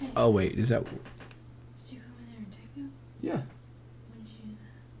 Hey. Oh wait, is that? Did you come in there and take him? Yeah. When did you do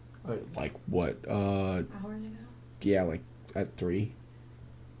that? Like what? Hours ago? Yeah, like at 3.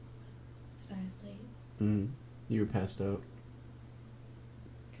 Was I late? You were passed out.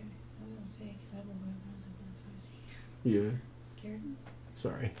 Okay. I was gonna say, because I woke up and I was like, what the fuck? Yeah. Scared?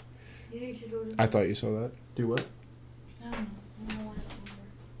 Sorry. Yeah, you should order. I thought you saw that. Do what? No, I don't want to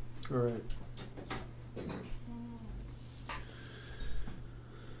order. All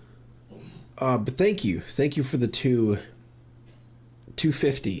right. But thank you for the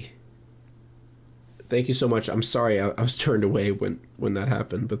 250. Thank you so much. I'm sorry I was turned away when that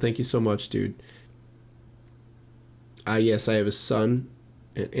happened, but thank you so much, dude. Yes, I have a son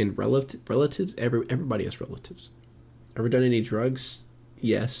and relatives. Everybody has relatives. Ever done any drugs?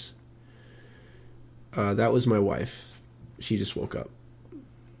 Yes. That was my wife. She just woke up.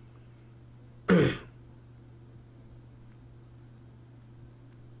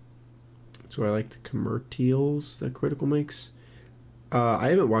 So I like the commercials that Critical makes. I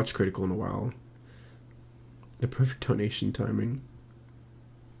haven't watched Critical in a while. The perfect donation timing.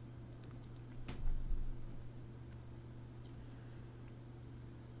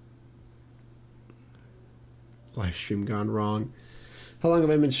 Live stream gone wrong. How long have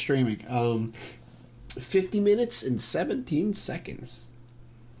I been streaming? 50 minutes and 17 seconds.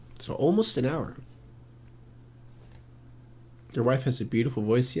 So almost an hour. Your wife has a beautiful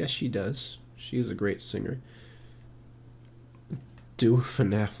voice. Yes, she does. She's a great singer. Do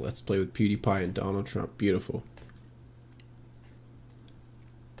FNAF Let's Play with PewDiePie and Donald Trump. Beautiful.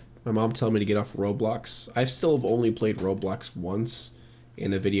 My mom told me to get off Roblox. I still have only played Roblox once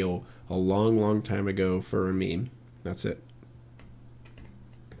in a video a long, long time ago for a meme. That's it.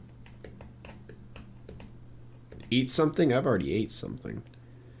 Eat something? I've already ate something.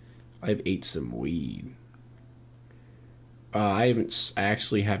 I've ate some weed. I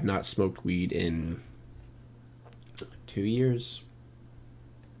actually have not smoked weed in 2 years.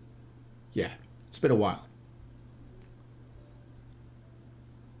 Yeah, it's been a while.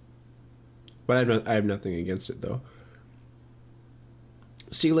 But I have nothing against it, though.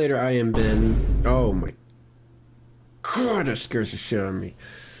 See you later, I am Ben. Oh my God, that scares the shit out of me.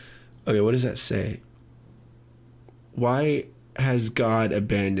 Okay, what does that say? Why has God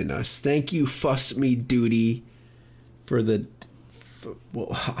abandoned us? Thank you, Fuss Me Duty, for the...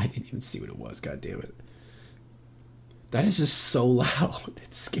 well, I didn't even see what it was, god damn it. That is just so loud.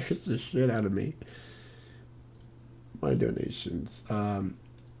 It scares the shit out of me. My donations.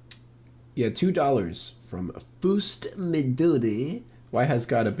 Yeah, $2 from Fust Medudi. Why has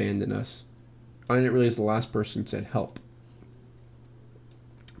God abandoned us? I didn't realize the last person said help.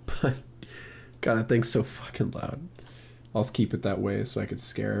 But, God, that thing's so fucking loud. I'll just keep it that way so I could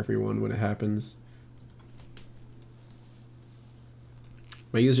scare everyone when it happens.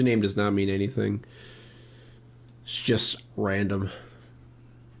 My username does not mean anything. It's just random.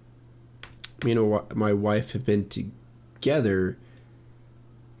 Me and my wife have been together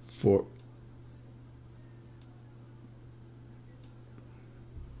for...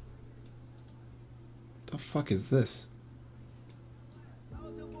 the fuck is this?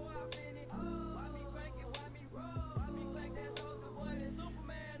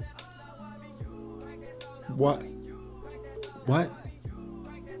 What? What?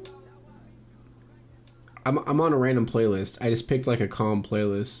 I'm on a random playlist. I just picked like a calm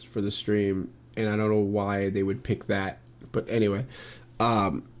playlist for the stream, and I don't know why they would pick that. But anyway,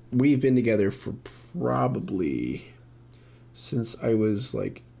 we've been together for probably since I was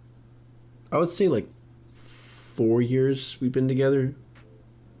like, I would say like 4 years we've been together.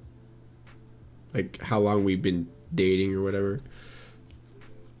 Like how long we've been dating or whatever.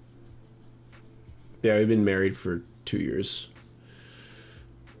 Yeah, we've been married for 2 years.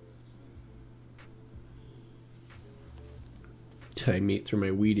 Did I meet through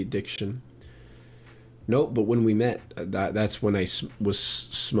my weed addiction? Nope, but when we met, that's when I was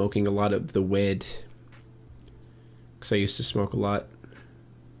smoking a lot of the weed. Because I used to smoke a lot.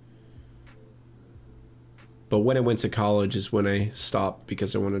 But when I went to college is when I stopped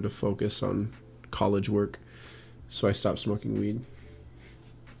because I wanted to focus on college work. So I stopped smoking weed.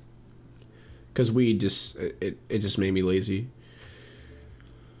 Because weed just, it just made me lazy.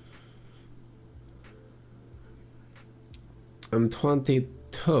 I'm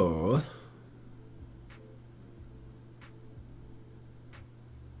 22.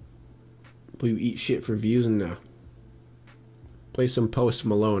 Will you eat shit for views? No. Play some Post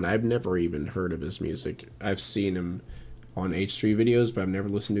Malone. I've never even heard of his music. I've seen him on H3 videos, but I've never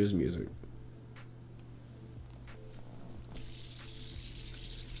listened to his music.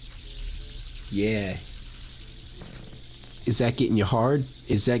 Yeah. Is that getting you hard?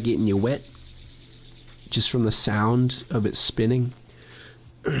 Is that getting you wet? Just from the sound of it spinning?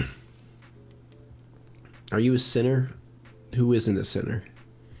 Are you a sinner? Who isn't a sinner?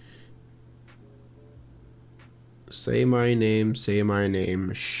 Say my name,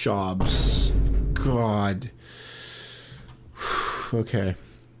 Shobs. God. Okay.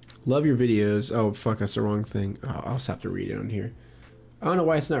 Love your videos. Oh, fuck, that's the wrong thing. Oh, I'll just have to read it on here. I don't know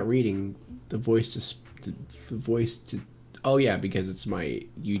why it's not reading the voice to... Oh, yeah, because it's my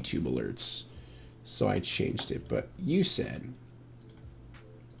YouTube alerts. So I changed it. But you said...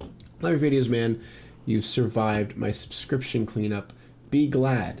 Love your videos, man. You've survived my subscription cleanup. Be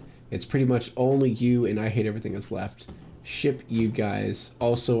glad. It's pretty much only you and I hate everything that's left. Ship you guys.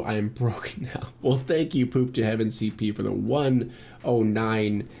 Also, I am broken now. Well, thank you, Poop to Heaven CP, for the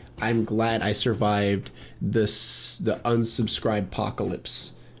 109. I'm glad I survived the unsubscribe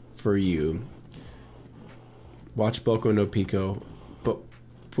apocalypse for you. Watch Boku no Pico, but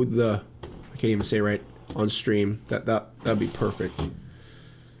with the, I can't even say right, on stream. That'd be perfect. Do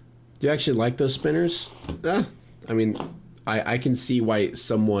you actually like those spinners? I mean, I can see why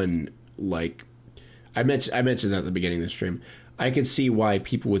someone like, I mentioned that at the beginning of the stream. I can see why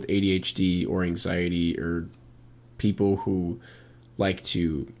people with ADHD or anxiety or people who like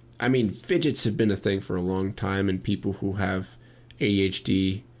to, I mean, fidgets have been a thing for a long time, and people who have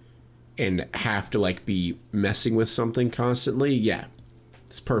ADHD and have to like be messing with something constantly, yeah,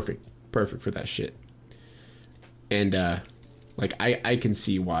 it's perfect for that shit. And like I can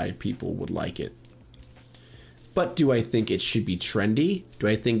see why people would like it. But do I think it should be trendy? Do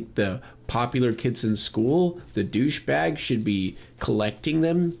I think the popular kids in school, the douchebags, should be collecting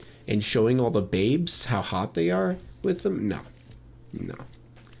them and showing all the babes how hot they are with them? No.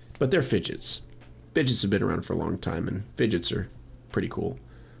 But they're fidgets. Fidgets have been around for a long time, and fidgets are pretty cool.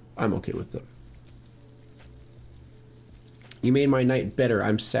 I'm okay with them. You made my night better.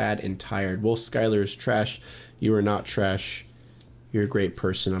 I'm sad and tired. Well, Skylar is trash. You are not trash. You're a great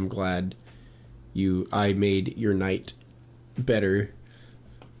person. I'm glad I made your night better.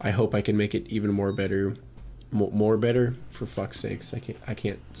 I hope I can make it even more better. More better? For fuck's sakes. I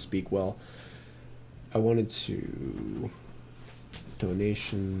can't speak well. I wanted to...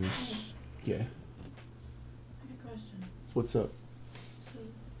 Donations. Yeah. I have a question. What's up? So,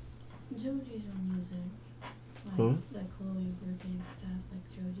 Jody's on music. Like, Huh? like Chloe Burbank stuff, like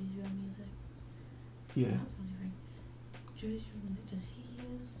Jody's on music. Yeah. Not Chloe Burbank. Jody's on music. Does he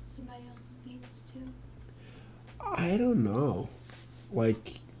use somebody else's beats too? I don't know.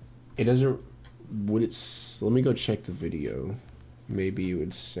 Like, it doesn't... Would it... Let me go check the video. Maybe you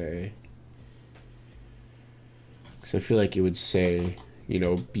would say... Because I feel like it would say, you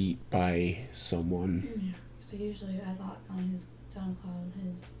know, beat by someone. Yeah. So usually I thought on his SoundCloud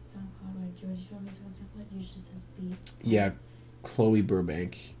where Jody's on music on SoundCloud, it usually says beat. Yeah, Chloe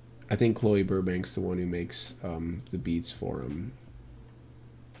Burbank. I think Chloe Burbank's the one who makes the beats for him.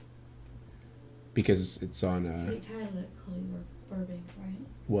 Because it's on... He titled it Chloe Burbank, right?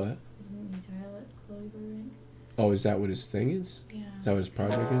 What? Isn't he titled it Chloe Burbank? Oh, is that what his thing is? Yeah. Is that what his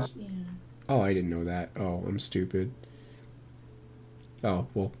project is? Yeah. Oh, I didn't know that. Oh, I'm stupid. Oh,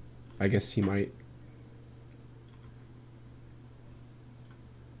 well, I guess he might.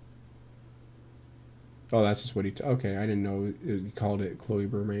 Oh, that's just what he... Okay, I didn't know he called it Chloe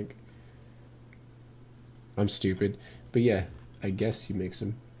Burbank. I'm stupid. But yeah, I guess he makes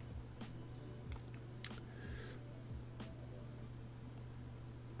them.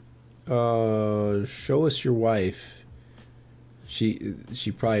 Show us your wife. She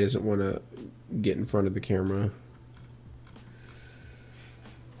probably doesn't want to get in front of the camera.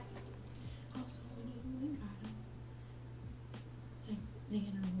 Also, when you got him, like, the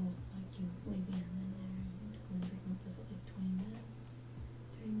interval, like, you leave him in there and go and pick him up, is it like 20 minutes?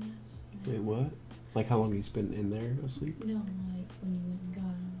 30 minutes? Wait, what? Like how long he's been in there asleep? No, like, when you went and got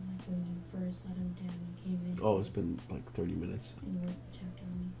him, like, when you first let him down and came in. Oh, it's been like 30 minutes. And you went and checked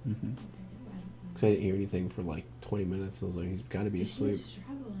on him. Mm-hmm. Okay, I don't know. Because I didn't hear anything for like 20 minutes. I was like, he's got to be asleep. He was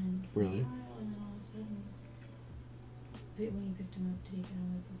struggling for Really? a while, and then all of a sudden, but when you picked him up, did he kind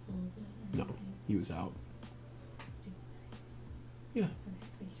of wake up a little bit? Or No, anything? he was out. Yeah. Okay,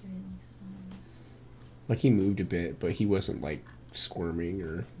 so he didn't like smell. Like he moved a bit, but he wasn't like squirming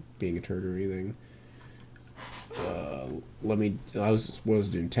or being a turd or anything. I was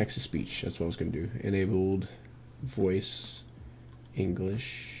doing text to speech. That's what I was gonna do. Enabled voice,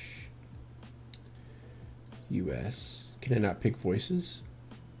 English, US. Can I not pick voices?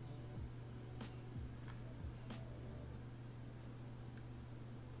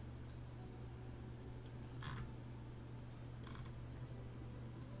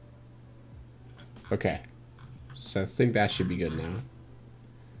 Okay. So I think that should be good now.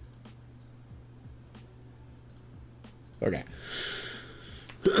 Okay.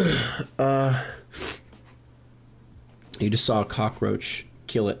 You just saw a cockroach.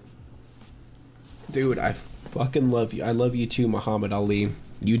 Kill it. Dude, I fucking love you. I love you too, Muhammad Ali.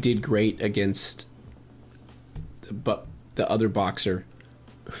 You did great against the other boxer.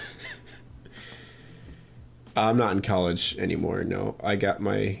 I'm not in college anymore, no. I got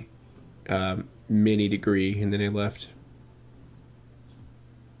my mini degree and then I left.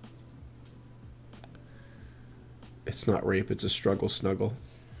 It's not rape, it's a struggle snuggle.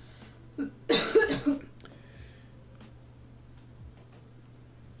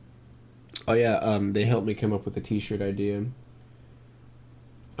 Oh yeah, they helped me come up with a t-shirt idea.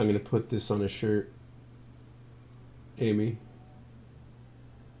 I'm gonna put this on a shirt. Amy.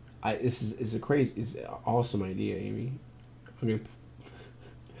 It's an awesome idea, Amy. I'm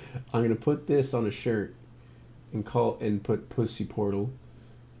gonna put this on a shirt and put Pussy Portal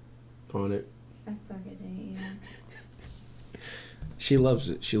on it. I fucking hate you. She loves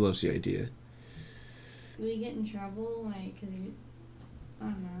it. She loves the idea. Will you get in trouble? Like, cause you, I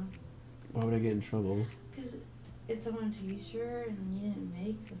don't know. Why would I get in trouble? Cause it's on a t-shirt and you didn't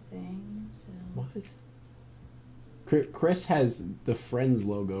make the thing, so. What? Chris has the Friends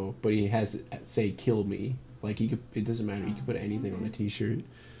logo, but he has it say "Kill Me." Like you could, it doesn't matter. You can put anything on a T-shirt.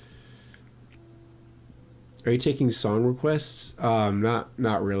 Are you taking song requests?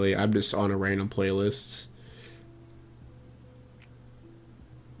 Not really. I'm just on a random playlist.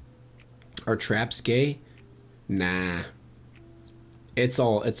 Are traps gay? Nah. It's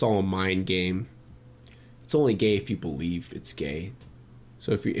all a mind game. It's only gay if you believe it's gay.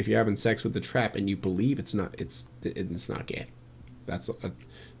 So if you're having sex with the trap and you believe it's not gay. That's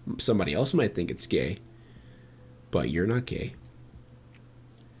somebody else might think it's gay, but you're not gay.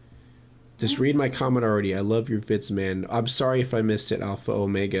 Just read my comment already. I love your vids, man. I'm sorry if I missed it, Alpha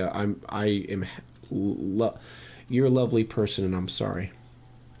Omega. You're a lovely person, and I'm sorry.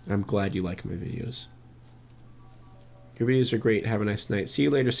 I'm glad you like my videos. Your videos are great. Have a nice night. See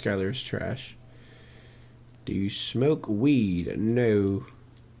you later, Skylar's trash. Do you smoke weed? No.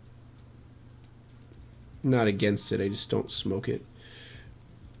 Not against it. I just don't smoke it.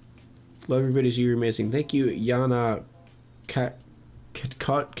 Love your videos. You're amazing. Thank you, Yana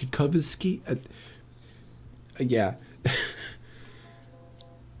Katkovsky. Yeah.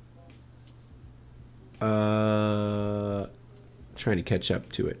 Trying to catch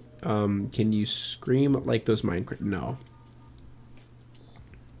up to it. Can you scream like those Minecraft? No.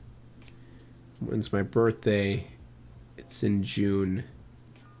 When's my birthday? It's in June.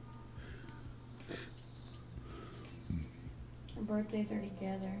 Our birthdays are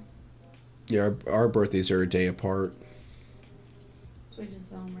together. Yeah, our birthdays are a day apart. So we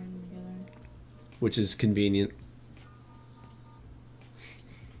just celebrate them together. Which is convenient.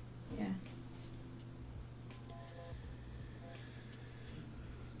 Yeah.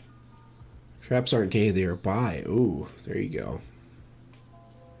 Traps aren't gay, they are bi. Ooh, there you go.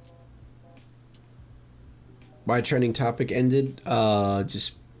 My trending topic ended. It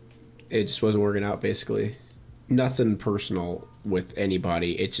just wasn't working out, basically. Nothing personal with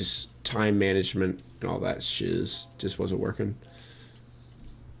anybody. It's just time management and all that shit just wasn't working.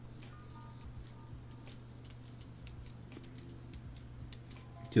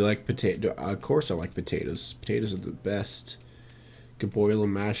 Do you like potato? Of course I like potatoes. Potatoes are the best. You can boil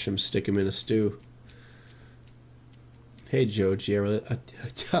them, mash them, stick them in a stew. Hey, Joji.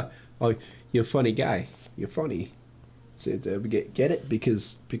 Oh, you're a funny guy. You're funny. Get it?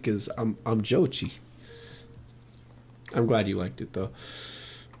 Because I'm Joji. I'm glad you liked it, though.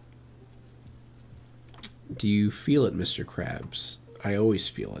 Do you feel it, Mr. Krabs? I always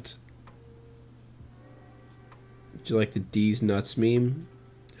feel it. Do you like the D's nuts meme?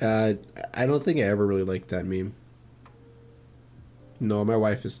 I don't think I ever really liked that meme. No, my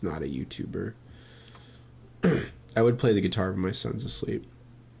wife is not a YouTuber. I would play the guitar when my son's asleep.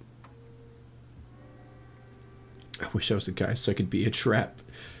 I wish I was a guy so I could be a trap.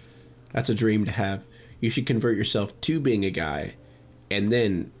 That's a dream to have. You should convert yourself to being a guy and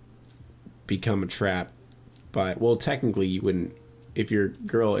then become a trap. But, well, technically you wouldn't. If you're a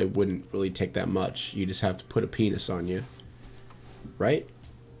girl, it wouldn't really take that much. You just have to put a penis on you. Right?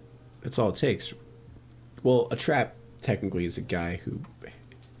 That's all it takes. Well, a trap technically is a guy who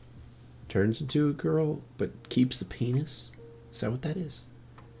turns into a girl but keeps the penis. Is that what that is?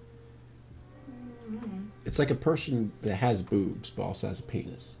 It's like a person that has boobs but also has a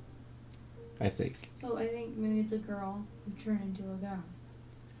penis, I think. So I think maybe it's a girl who turned into a guy.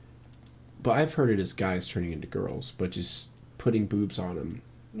 But I've heard it as guys turning into girls, but just putting boobs on them.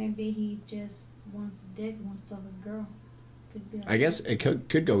 Maybe he just wants a dick, wants to have a girl. Could be like I guess it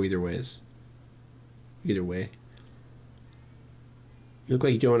could go either ways. Either way. You look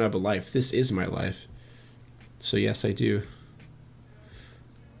like you don't have a life. This is my life. So yes, I do.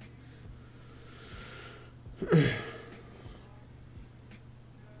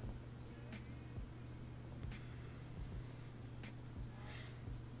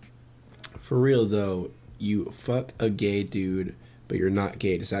 For real though, you fuck a gay dude, but you're not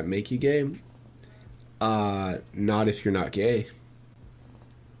gay. Does that make you gay? Not if you're not gay.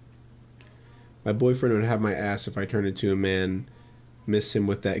 My boyfriend would have my ass if I turned into a man. Miss him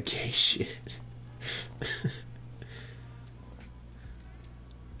with that gay shit.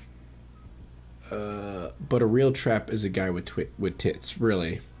 But a real trap is a guy with tits,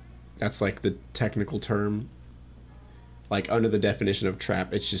 really. That's like the technical term. Like under the definition of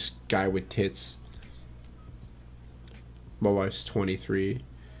trap, it's just guy with tits. My wife's 23.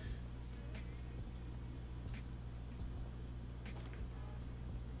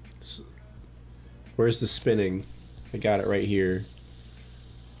 So, where's the spinning? I got it right here.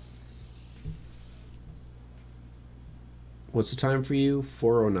 What's the time for you?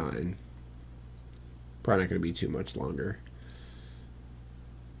 4:09. Probably not going to be too much longer.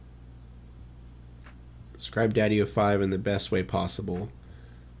 Describe Daddy of 5 in the best way possible.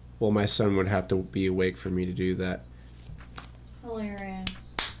 Well, my son would have to be awake for me to do that. Hilarious.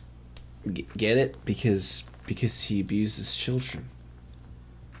 Get it? Because he abuses children.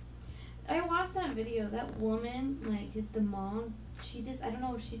 I watched that video. That woman, like, the mom, she just, I don't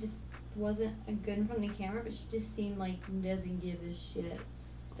know if she just wasn't good in front of the camera, but she just seemed like doesn't give a shit.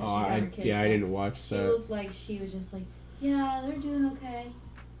 I didn't watch that. She looked like she was just like, yeah, they're doing okay.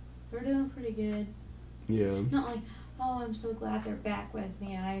 They're doing pretty good. Yeah. Not like, oh, I'm so glad they're back with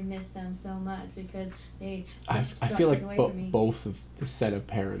me. I miss them so much because they. I feel like both of the set of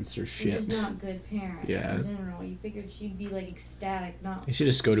parents are shit. They're just not good parents. Yeah. In general, you figured she'd be like ecstatic, not. They should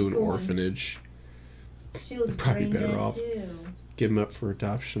just go to an orphanage. She was probably better off. Too. Give them up for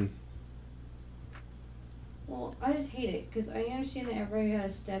adoption. Well, I just hate it because I understand that everybody got to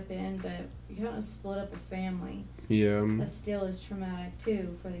step in, but you kind of split up a family. Yeah. That still is traumatic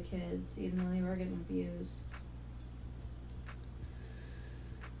too for the kids, even though they were getting abused.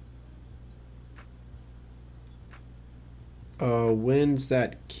 When's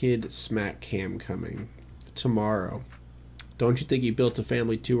that kid smack cam coming? Tomorrow. Don't you think you built a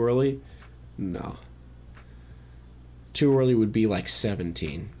family too early? No. Too early would be like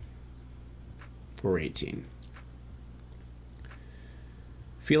 17 or 18. I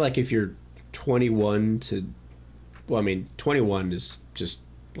feel like if you're 21 to, well, I mean, 21 is just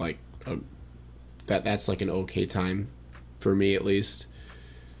like that's like an okay time for me, at least.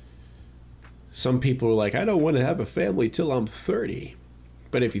 Some people are like, I don't want to have a family till I'm 30.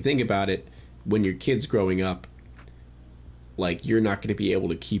 But if you think about it, when your kid's growing up, like, you're not going to be able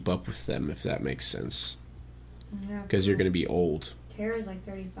to keep up with them, if that makes sense. Because you're going to be old. Tara's like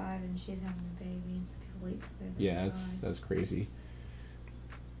 35 and she's having a baby. So people wait till they're 35. Yeah, that's crazy.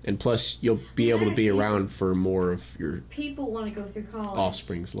 And plus, you'll be able to be around for more of your people want to go through college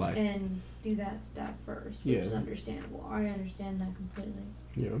offspring's life and do that stuff first, which is understandable. I understand that completely.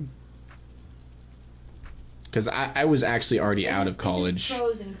 Yeah. Because I was actually already out of college. It's just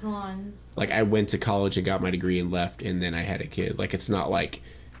pros and cons. Like, I went to college and got my degree and left, and then I had a kid. Like, it's not like,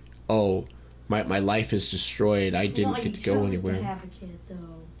 oh, my life is destroyed. I didn't get to go anywhere. To have a kid, though.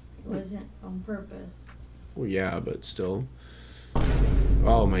 It wasn't on purpose. Well, yeah, but still.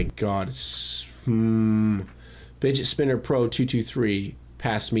 Oh my God! Fidget Spinner Pro 223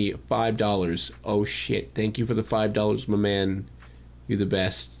 passed me $5. Oh shit! Thank you for the $5, my man. You're the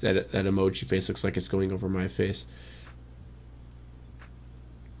best. That emoji face looks like it's going over my face.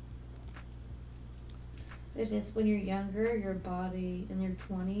 It's just when you're younger, your body in your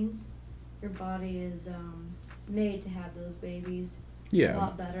 20s, your body is made to have those babies. Yeah. A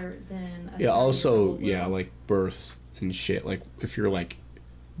lot better than. Yeah. Also, yeah, like birth and shit. Like if you're like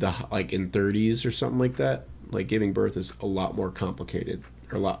in 30s or something like that, like giving birth is a lot more complicated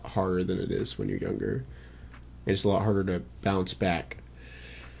or a lot harder than it is when you're younger. And it's a lot harder to bounce back.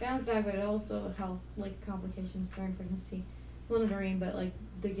 But also health, like complications during pregnancy. Well, not during, but like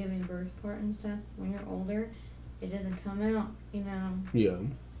the giving birth part and stuff. When you're older, it doesn't come out, you know. Yeah.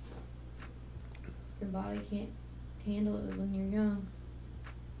 Your body can't handle it when you're young.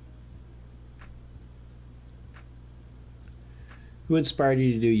 Who inspired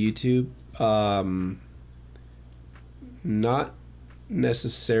you to do YouTube? Not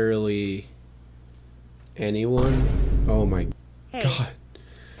necessarily anyone. Oh my God.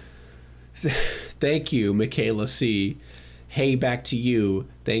 Thank you, Michaela C. Hey, back to you.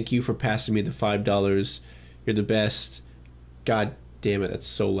 Thank you for passing me the $5. You're the best. God damn it, that's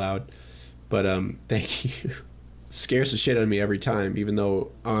so loud. But thank you. It scares the shit out of me every time, even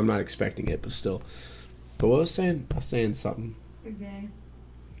though I'm not expecting it, but still. But what was I saying? I was saying something. You're gay.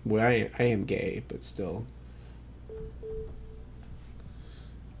 Well, I am gay, but still.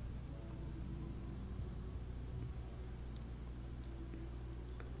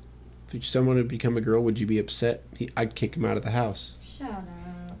 If someone would become a girl, would you be upset? I'd kick him out of the house. Shut up.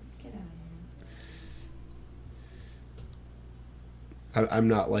 Get out of here. I'm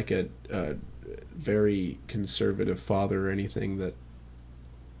not like a very conservative father or anything that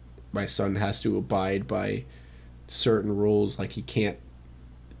my son has to abide by certain rules. Like he can't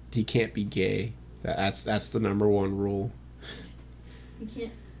be gay. That's the number one rule. You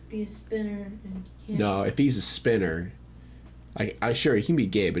can't be a spinner and you can't. No, if he's a spinner, I sure he can be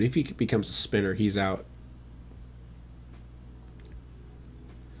gay, but if he becomes a spinner, he's out.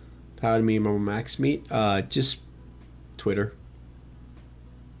 How did me and Mama Max meet? Just Twitter.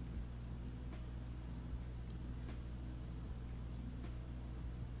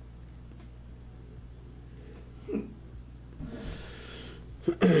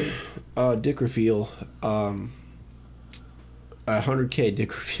 Dick reveal. 100K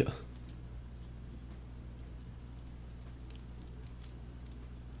dick reveal.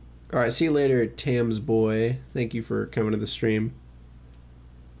 All right, see you later, Tam's boy. Thank you for coming to the stream.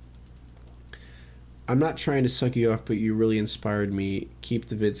 I'm not trying to suck you off, but you really inspired me. Keep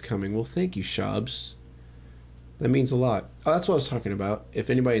the vids coming. Well, thank you, Shabs. That means a lot. Oh, that's what I was talking about. If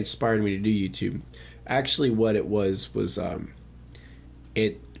anybody inspired me to do YouTube. Actually, what it was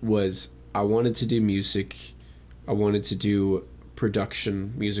I wanted to do music. I wanted to do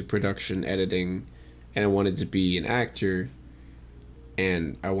production, music production, editing, and I wanted to be an actor,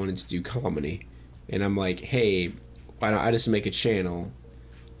 and I wanted to do comedy. And I'm like, hey, why don't I just make a channel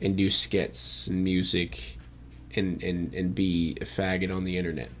and do skits and music and be a faggot on the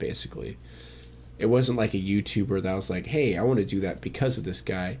internet, basically. It wasn't like a YouTuber that was like, hey, I want to do that because of this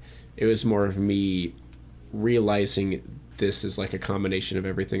guy. It was more of me realizing this is like a combination of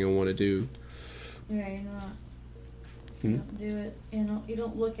everything I want to do. Yeah, you're not. You don't do it. You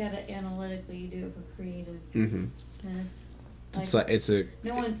don't look at it analytically. You do it for creativeness.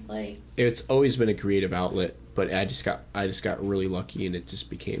 It's always been a creative outlet, but I just got really lucky, and it just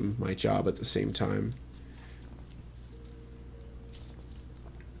became my job at the same time.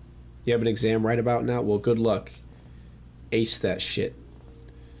 You have an exam right about now? Well, good luck. Ace that shit.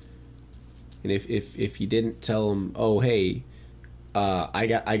 And if you didn't tell them, oh hey, I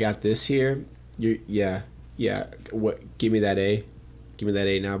got this here. Yeah. What? Give me that A. Give me that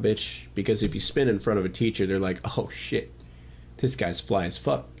A now, bitch. Because if you spin in front of a teacher, they're like, oh shit, this guy's fly as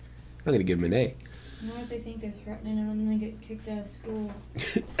fuck. I'm gonna give him an A. What if they think they're threatening them and they get kicked out of school?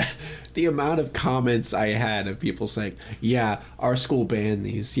 The amount of comments I had of people saying, yeah, our school banned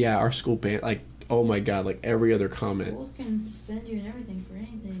these. Yeah, our school banned, like, oh my god, like every other comment. Schools can suspend you and everything for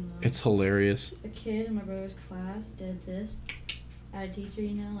anything, though. It's hilarious. A kid in my brother's class did this. I had a teacher,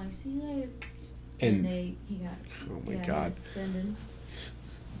 like, see you later. And he got, oh my god. Suspended.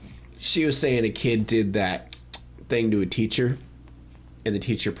 She was saying a kid did that thing to a teacher, and the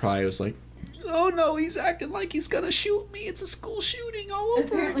teacher probably was like, oh no, he's acting like he's gonna shoot me. It's a school shooting all over.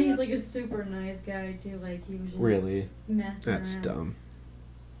 Apparently he's like a super nice guy too. Like he was just really messing That's around. Dumb.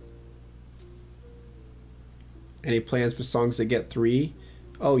 Any plans for songs that get 3?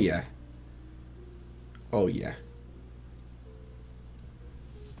 Oh yeah. Oh yeah.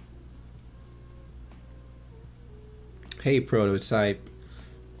 Hey Prototype.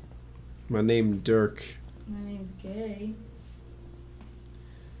 My name's Dirk. My name's Gay.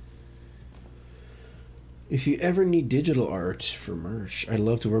 If you ever need digital art for merch, I'd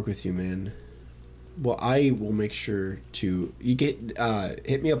love to work with you, man. Well, I will make sure to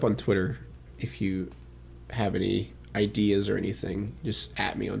hit me up on Twitter if you have any ideas or anything. Just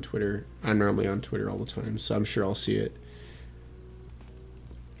at me on Twitter. I'm normally on Twitter all the time, so I'm sure I'll see it.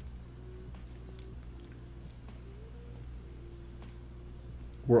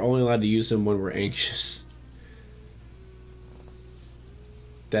 We're only allowed to use them when we're anxious.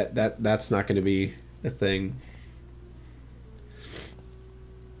 That's not going to be a thing.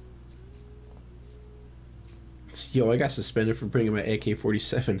 Yo, I got suspended for bringing my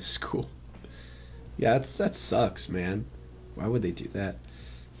AK-47 to school. Yeah, that sucks, man. Why would they do that?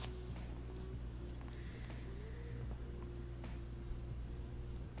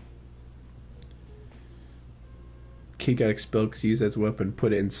 Kid got expelled because he used it as a weapon,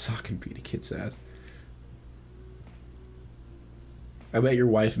 put it in sock and beat a kid's ass. I bet your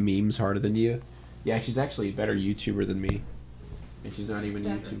wife memes harder than you. Yeah, she's actually a better YouTuber than me. And she's not even a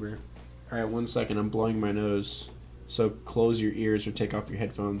YouTuber. Alright, 1 second, I'm blowing my nose. So close your ears or take off your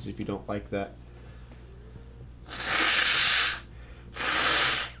headphones if you don't like that.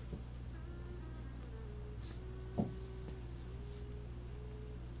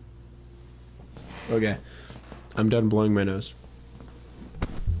 Okay. I'm done blowing my nose.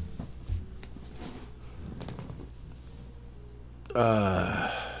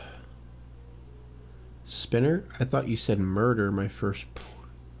 Spinner? I thought you said murder, my first.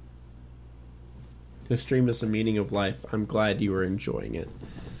 The stream is the meaning of life. I'm glad you were enjoying it.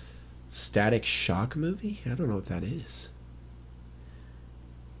 Static Shock movie? I don't know what that is.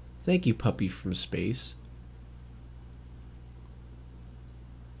 Thank you, Puppy from Space.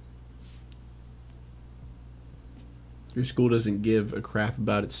 Your school doesn't give a crap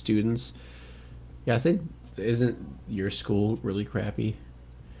about its students. Yeah, I think, isn't your school really crappy?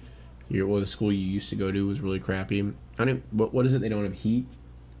 The school you used to go to was really crappy. What is it? They don't have heat?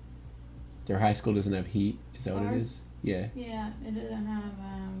 Their high school doesn't have heat? Is that what it is? Yeah. Yeah, it doesn't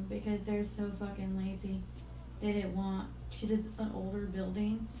have, because they're so fucking lazy. They didn't want, because it's an older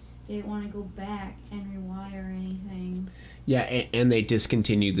building, they didn't want to go back and rewire anything. Yeah, and they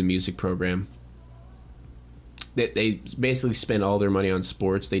discontinued the music program. they basically spend all their money on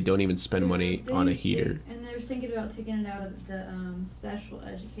sports. They don't even spend money on a heater. And they're thinking about taking it out of the special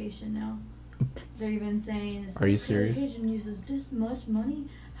education now. They're even saying Are you special serious? education uses this much money.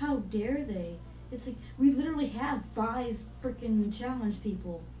 How dare they? It's like we literally have 5 freaking challenge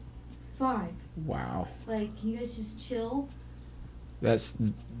people. 5. Wow. Like, can you guys just chill?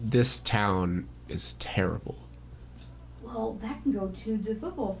 This town is terrible. Well, that can go to the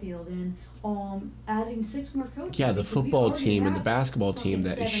football field and adding 6 more coaches. Yeah, the because we football already team and the have basketball team,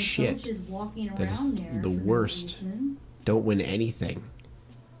 fucking that is 7 shit. coaches walking That around is there the for no worst. reason. Don't win anything.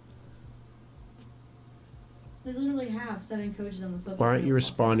 They literally have 7 coaches on the football. Why aren't you field.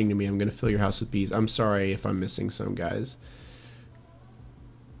 responding to me? I'm gonna fill your house with bees. I'm sorry if I'm missing some, guys.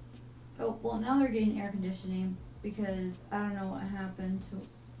 Oh, well, now they're getting air conditioning because I don't know what happened to.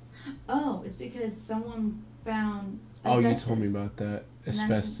 Oh, it's because someone found. Oh, you asbestos. told me about that.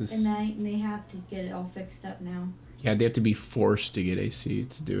 Asbestos. And they have to get it all fixed up now. Yeah, they have to be forced to get AC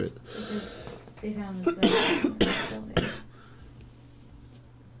to do it. Because they found asbestos in the building.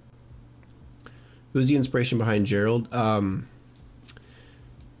 Who's the inspiration behind Gerald?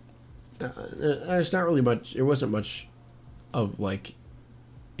 There's not really much. There wasn't much of like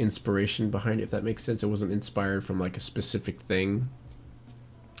inspiration behind it, if that makes sense. It wasn't inspired from like a specific thing.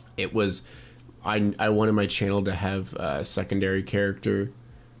 It was, I wanted my channel to have a secondary character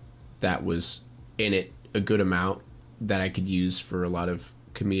that was in it a good amount that I could use for a lot of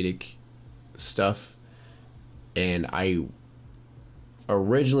comedic stuff. And I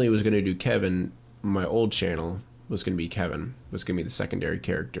originally was going to do Kevin. My old channel was going to be Kevin, was going to be the secondary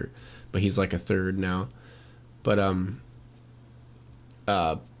character, but he's like a third now. But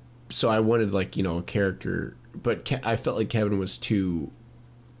so I wanted like, you know, a character, but I felt like Kevin was too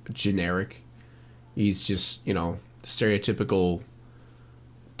generic. He's just, you know, stereotypical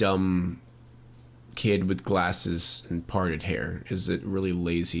dumb kid with glasses and parted hair. Is a really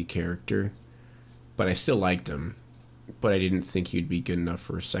lazy character, but I still liked him, but I didn't think he'd be good enough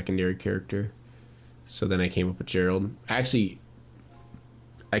for a secondary character. So then I came up with Gerald. Actually,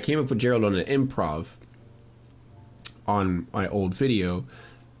 I came up with Gerald on an improv on my old video.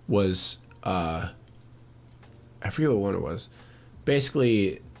 Was I forget what one it was.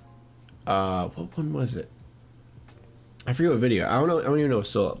 Basically, what one was it? I forget what video. I don't even know if it's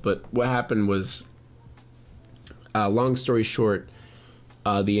still up. But what happened was, long story short,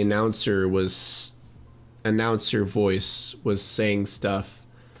 the announcer voice was saying stuff,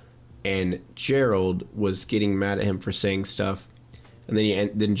 and Gerald was getting mad at him for saying stuff, and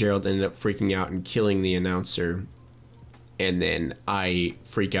then Gerald ended up freaking out and killing the announcer, and then I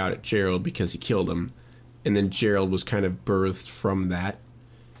freak out at Gerald because he killed him, and then Gerald was kind of birthed from that.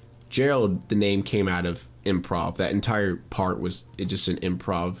 Gerald, the name came out of improv. That entire part was just an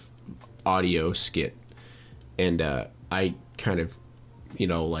improv audio skit, and I kind of, you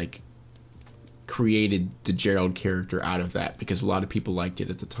know, like created the Gerald character out of that because a lot of people liked it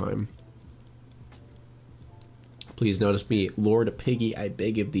at the time. Please notice me, Lord Piggy, I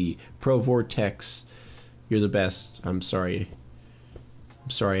beg of thee. Pro Vortex, you're the best. I'm sorry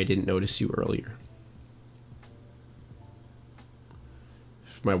I didn't notice you earlier.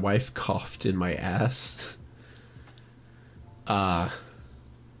 If my wife coughed in my ass. Well,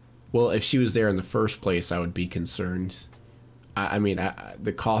 if she was there in the first place, I would be concerned. I mean,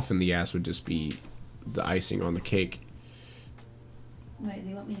 the cough in the ass would just be the icing on the cake. Wait,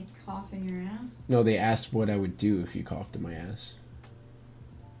 they want me to cough in your ass? No, they asked what I would do if you coughed in my ass.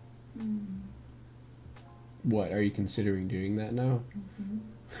 What, are you considering doing that now? Mm-hmm.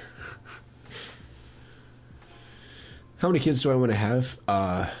 How many kids do I want to have?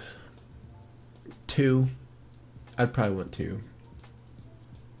 2. I'd probably want 2.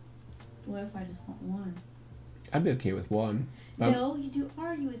 What if I just want 1? I'd be okay with 1. No, you do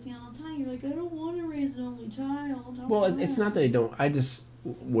argue with me all the time. You're like, I don't want to raise an only child. Well, it's not that I don't. I just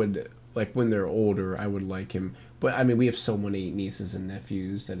would, like, when they're older, I would like him. But, I mean, we have so many nieces and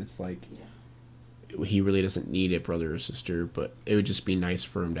nephews that it's like, he really doesn't need a brother or sister, but it would just be nice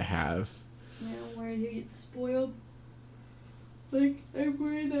for him to have. You know, where he gets spoiled. Like, I'm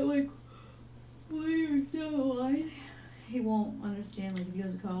worried that, like, when you're so alive, he won't understand, like, if he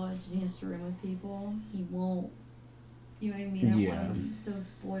goes to college and he has to room with people, he won't. You know what I mean? I don't want him to be so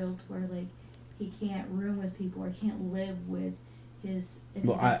spoiled to where, like, he can't room with people or can't live with his.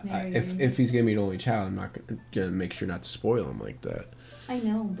 Well, if he's gonna be an only child, I'm not gonna make sure not to spoil him like that. I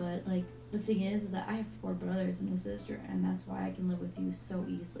know, but like the thing is that I have 4 brothers and a sister, and that's why I can live with you so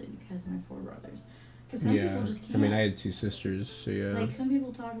easily because of my 4 brothers. Because some people just can't. I mean, I had 2 sisters, so yeah. Like some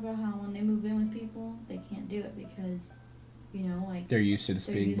people talk about how when they move in with people, they can't do it because, you know, like they're used to just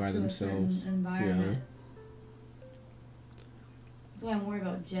they're being used by to themselves. A certain environment. That's why I'm worried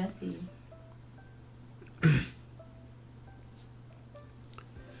about Jesse.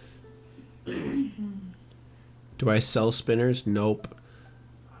 Do I sell spinners? Nope.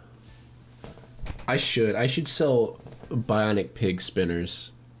 I should sell BionicPIG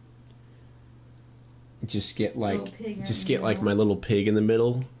spinners. Just get like my little pig in the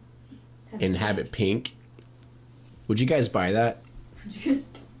middle and have it pink. Would you guys buy that?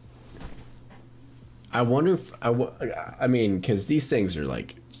 I wonder if I mean, because these things are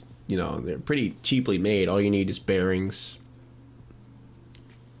like, you know, they're pretty cheaply made. All you need is bearings.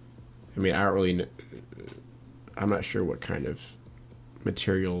 I mean, I don't really know. I'm not sure what kind of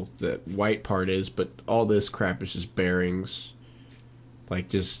material that white part is, but all this crap is just bearings. Like,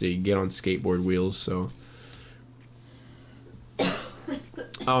 just you get on skateboard wheels, so.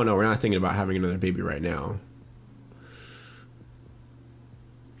 Oh no, we're not thinking about having another baby right now.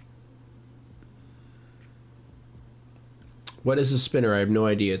 What is a spinner? I have no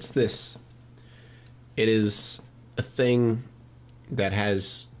idea. It's this. It is a thing that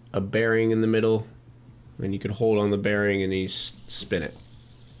has a bearing in the middle, and you can hold on the bearing and you spin it.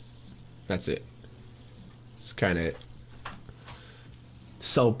 That's it. It's kind of it.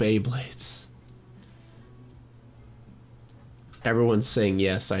 Sell Beyblades. Everyone's saying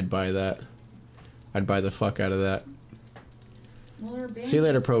yes, I'd buy that. I'd buy the fuck out of that. Well, see you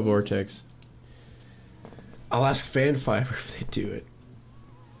later, Pro Vortex. I'll ask Fan Fiber if they do it.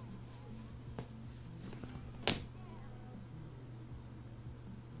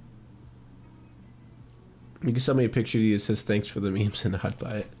 You can send me a picture of you that says thanks for the memes and I'd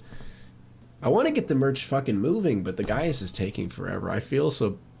buy it. I want to get the merch fucking moving, but the guys is taking forever. I feel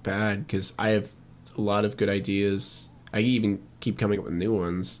so bad because I have a lot of good ideas. I even keep coming up with new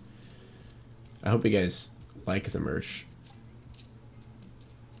ones. I hope you guys like the merch.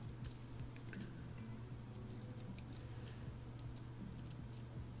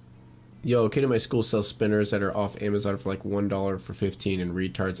 Yo, a kid in my school sells spinners that are off Amazon for like $1 for 15 and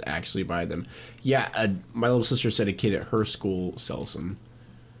retards actually buy them. Yeah, my little sister said a kid at her school sells them.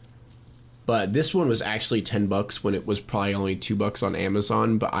 But this one was actually 10 bucks when it was probably only $2 on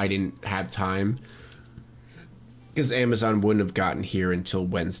Amazon, but I didn't have time. Because Amazon wouldn't have gotten here until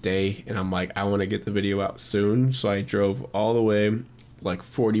Wednesday, and I'm like, I want to get the video out soon, so I drove all the way, like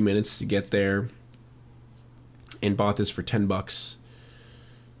 40 minutes to get there, and bought this for 10 bucks.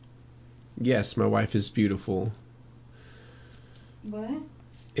 Yes, my wife is beautiful. What?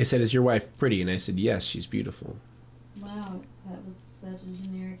 It said, is your wife pretty? And I said, yes, she's beautiful. Wow, that was such a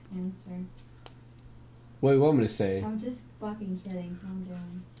generic answer. What do you want me to say? I'm just fucking kidding.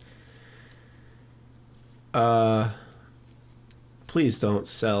 Calm down. Please don't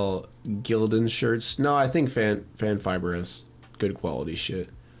sell Gildan shirts. No, I think Fan Fiber has good quality shit.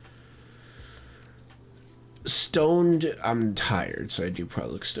 Stoned, I'm tired, so I do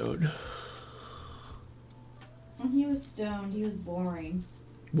probably look stoned. When he was stoned, he was boring.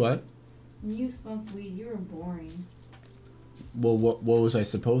 What? When you smoked weed, you were boring. Well, what was I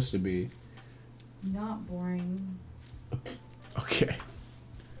supposed to be? Not boring. Okay.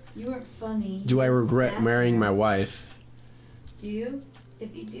 You weren't funny. Do I regret marrying my wife? Do you?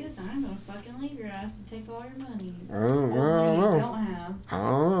 If you do, then I'm gonna fucking leave your ass and take all your money. I don't know. You don't have. I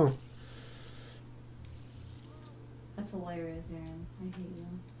don't know. That's hilarious, Aaron. I hate you.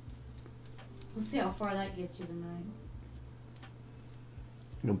 We'll see how far that gets you tonight.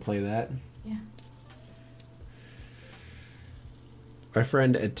 You gonna play that? Yeah. My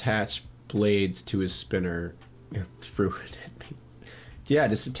friend attached blades to his spinner and threw it at me. Yeah,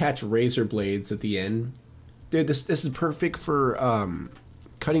 just attach razor blades at the end. Dude, this is perfect for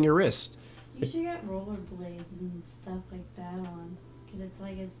cutting your wrist. You should get rollerblades and stuff like that on, because it's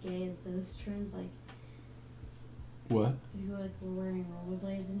like as gay as those trends. Like, what? People like were wearing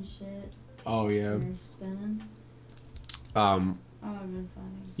rollerblades and shit. Oh yeah. When you're spinning. Oh, that'd been funny.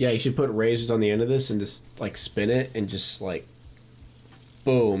 Yeah, you should put razors on the end of this and just like spin it and just like,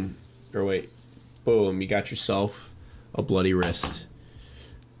 boom, or wait, boom, you got yourself a bloody wrist.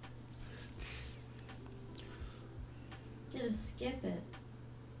 Just skip it.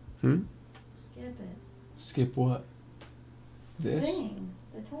 Skip it. Skip what? This? Thing.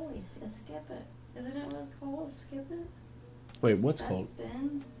 The toys. Yeah, skip it. Isn't it what it's called? Skip it? Wait, what's that called?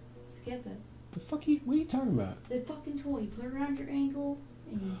 Spins. Skip it. The fuck what are you talking about? The fucking toy. You put it around your ankle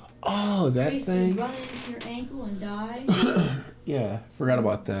and you Oh, that thing? run it into your ankle and die. Yeah, forgot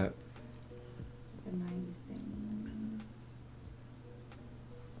about that. It's like a 90s thing.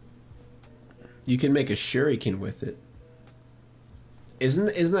 You can make a shuriken with it. Isn't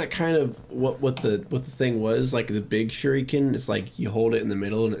that kind of what the thing was? Like the big shuriken, it's like you hold it in the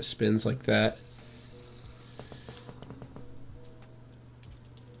middle and it spins like that.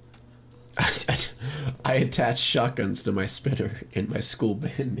 I attached shotguns to my spinner in my school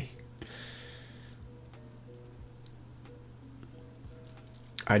band.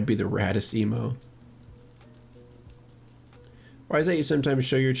 I'd be the raddest emo. Why is that you sometimes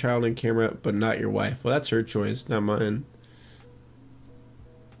show your child on camera but not your wife? Well, that's her choice, not mine.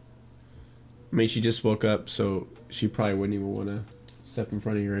 I mean, she just woke up, so she probably wouldn't even want to step in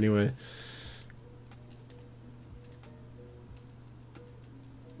front of you anyway.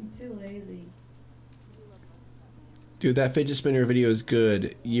 I'm too lazy. Dude, that fidget spinner video is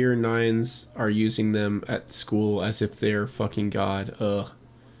good. Year 9s are using them at school as if they're fucking God. Ugh.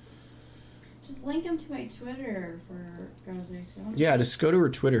 Just link them to my Twitter for God's sake. Yeah, just go to her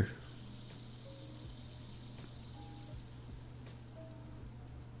Twitter.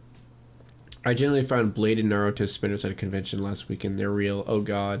 I generally found bladed Naruto spinners at a convention last weekend. They're real. Oh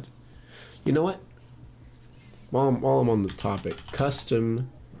God. You know what? While I'm on the topic,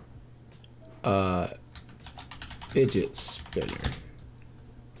 custom fidget spinner.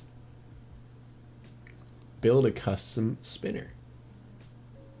 Build a custom spinner.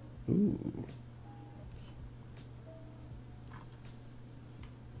 Ooh.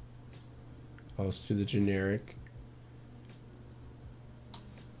 I'll just do the generic.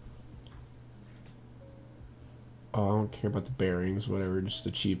 Oh, I don't care about the bearings, whatever, just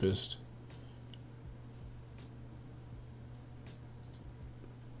the cheapest.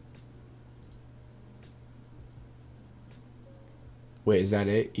 Wait, is that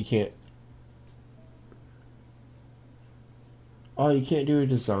it? You can't... Oh, you can't do a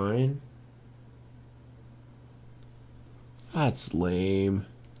design? That's lame.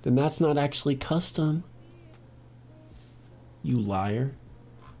 Then that's not actually custom. You liar.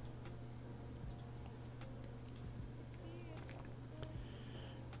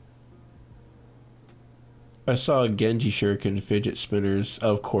 I saw a Genji Shuriken fidget spinners.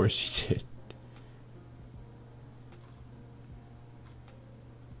 Of course you did.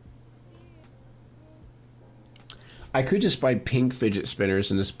 I could just buy pink fidget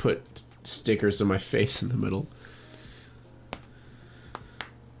spinners and just put stickers of my face in the middle.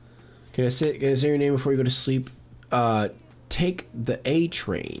 Can I say your name before you go to sleep? Take the A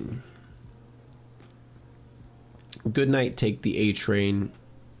train. Good night, take the A train.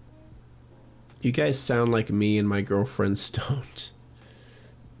 You guys sound like me and my girlfriend Stoned.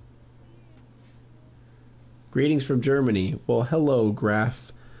 Greetings from Germany. Well, hello,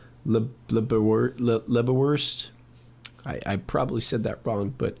 Graf Leberwurst. I probably said that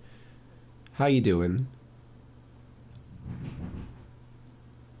wrong, but how you doing?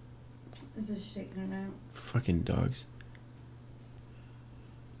 Is this shit going out? Fucking dogs.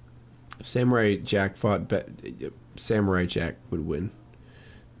 If Samurai Jack fought, Samurai Jack would win.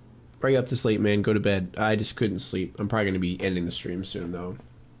 Why are you up this late, man? Go to bed. I just couldn't sleep. I'm probably going to be ending the stream soon, though.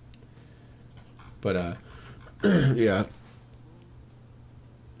 But, yeah.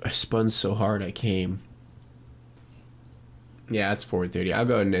 I spun so hard I came. Yeah, it's 4:30. I'll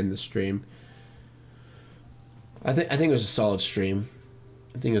go ahead and end the stream. I think it was a solid stream.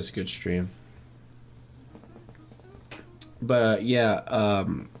 I think it was a good stream. But, yeah,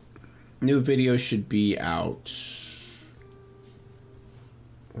 new video should be out.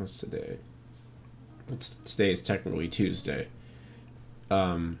 What's today? Today is technically Tuesday.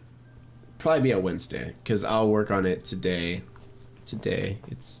 Probably be out Wednesday, because I'll work on it today.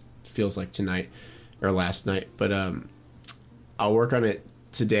 It feels like tonight or last night, but I'll work on it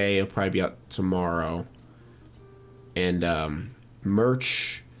today. It'll probably be out tomorrow, and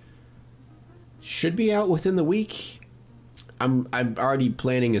merch should be out within the week. I'm already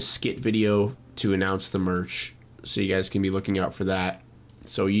planning a skit video to announce the merch, so you guys can be looking out for that.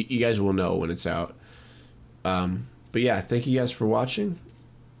 So you guys will know when it's out. But yeah, thank you guys for watching.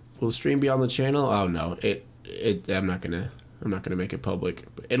 Will the stream be on the channel? Oh no, I'm not gonna make it public.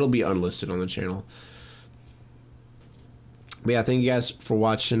 It'll be unlisted on the channel. But yeah, thank you guys for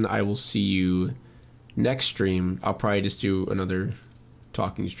watching. I will see you next stream. I'll probably just do another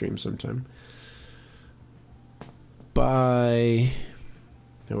talking stream sometime. Bye.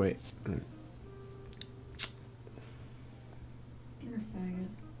 Oh wait. You're a faggot.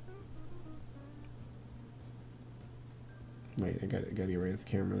 Wait, I gotta get rid of the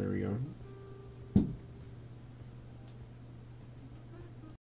camera. There we go.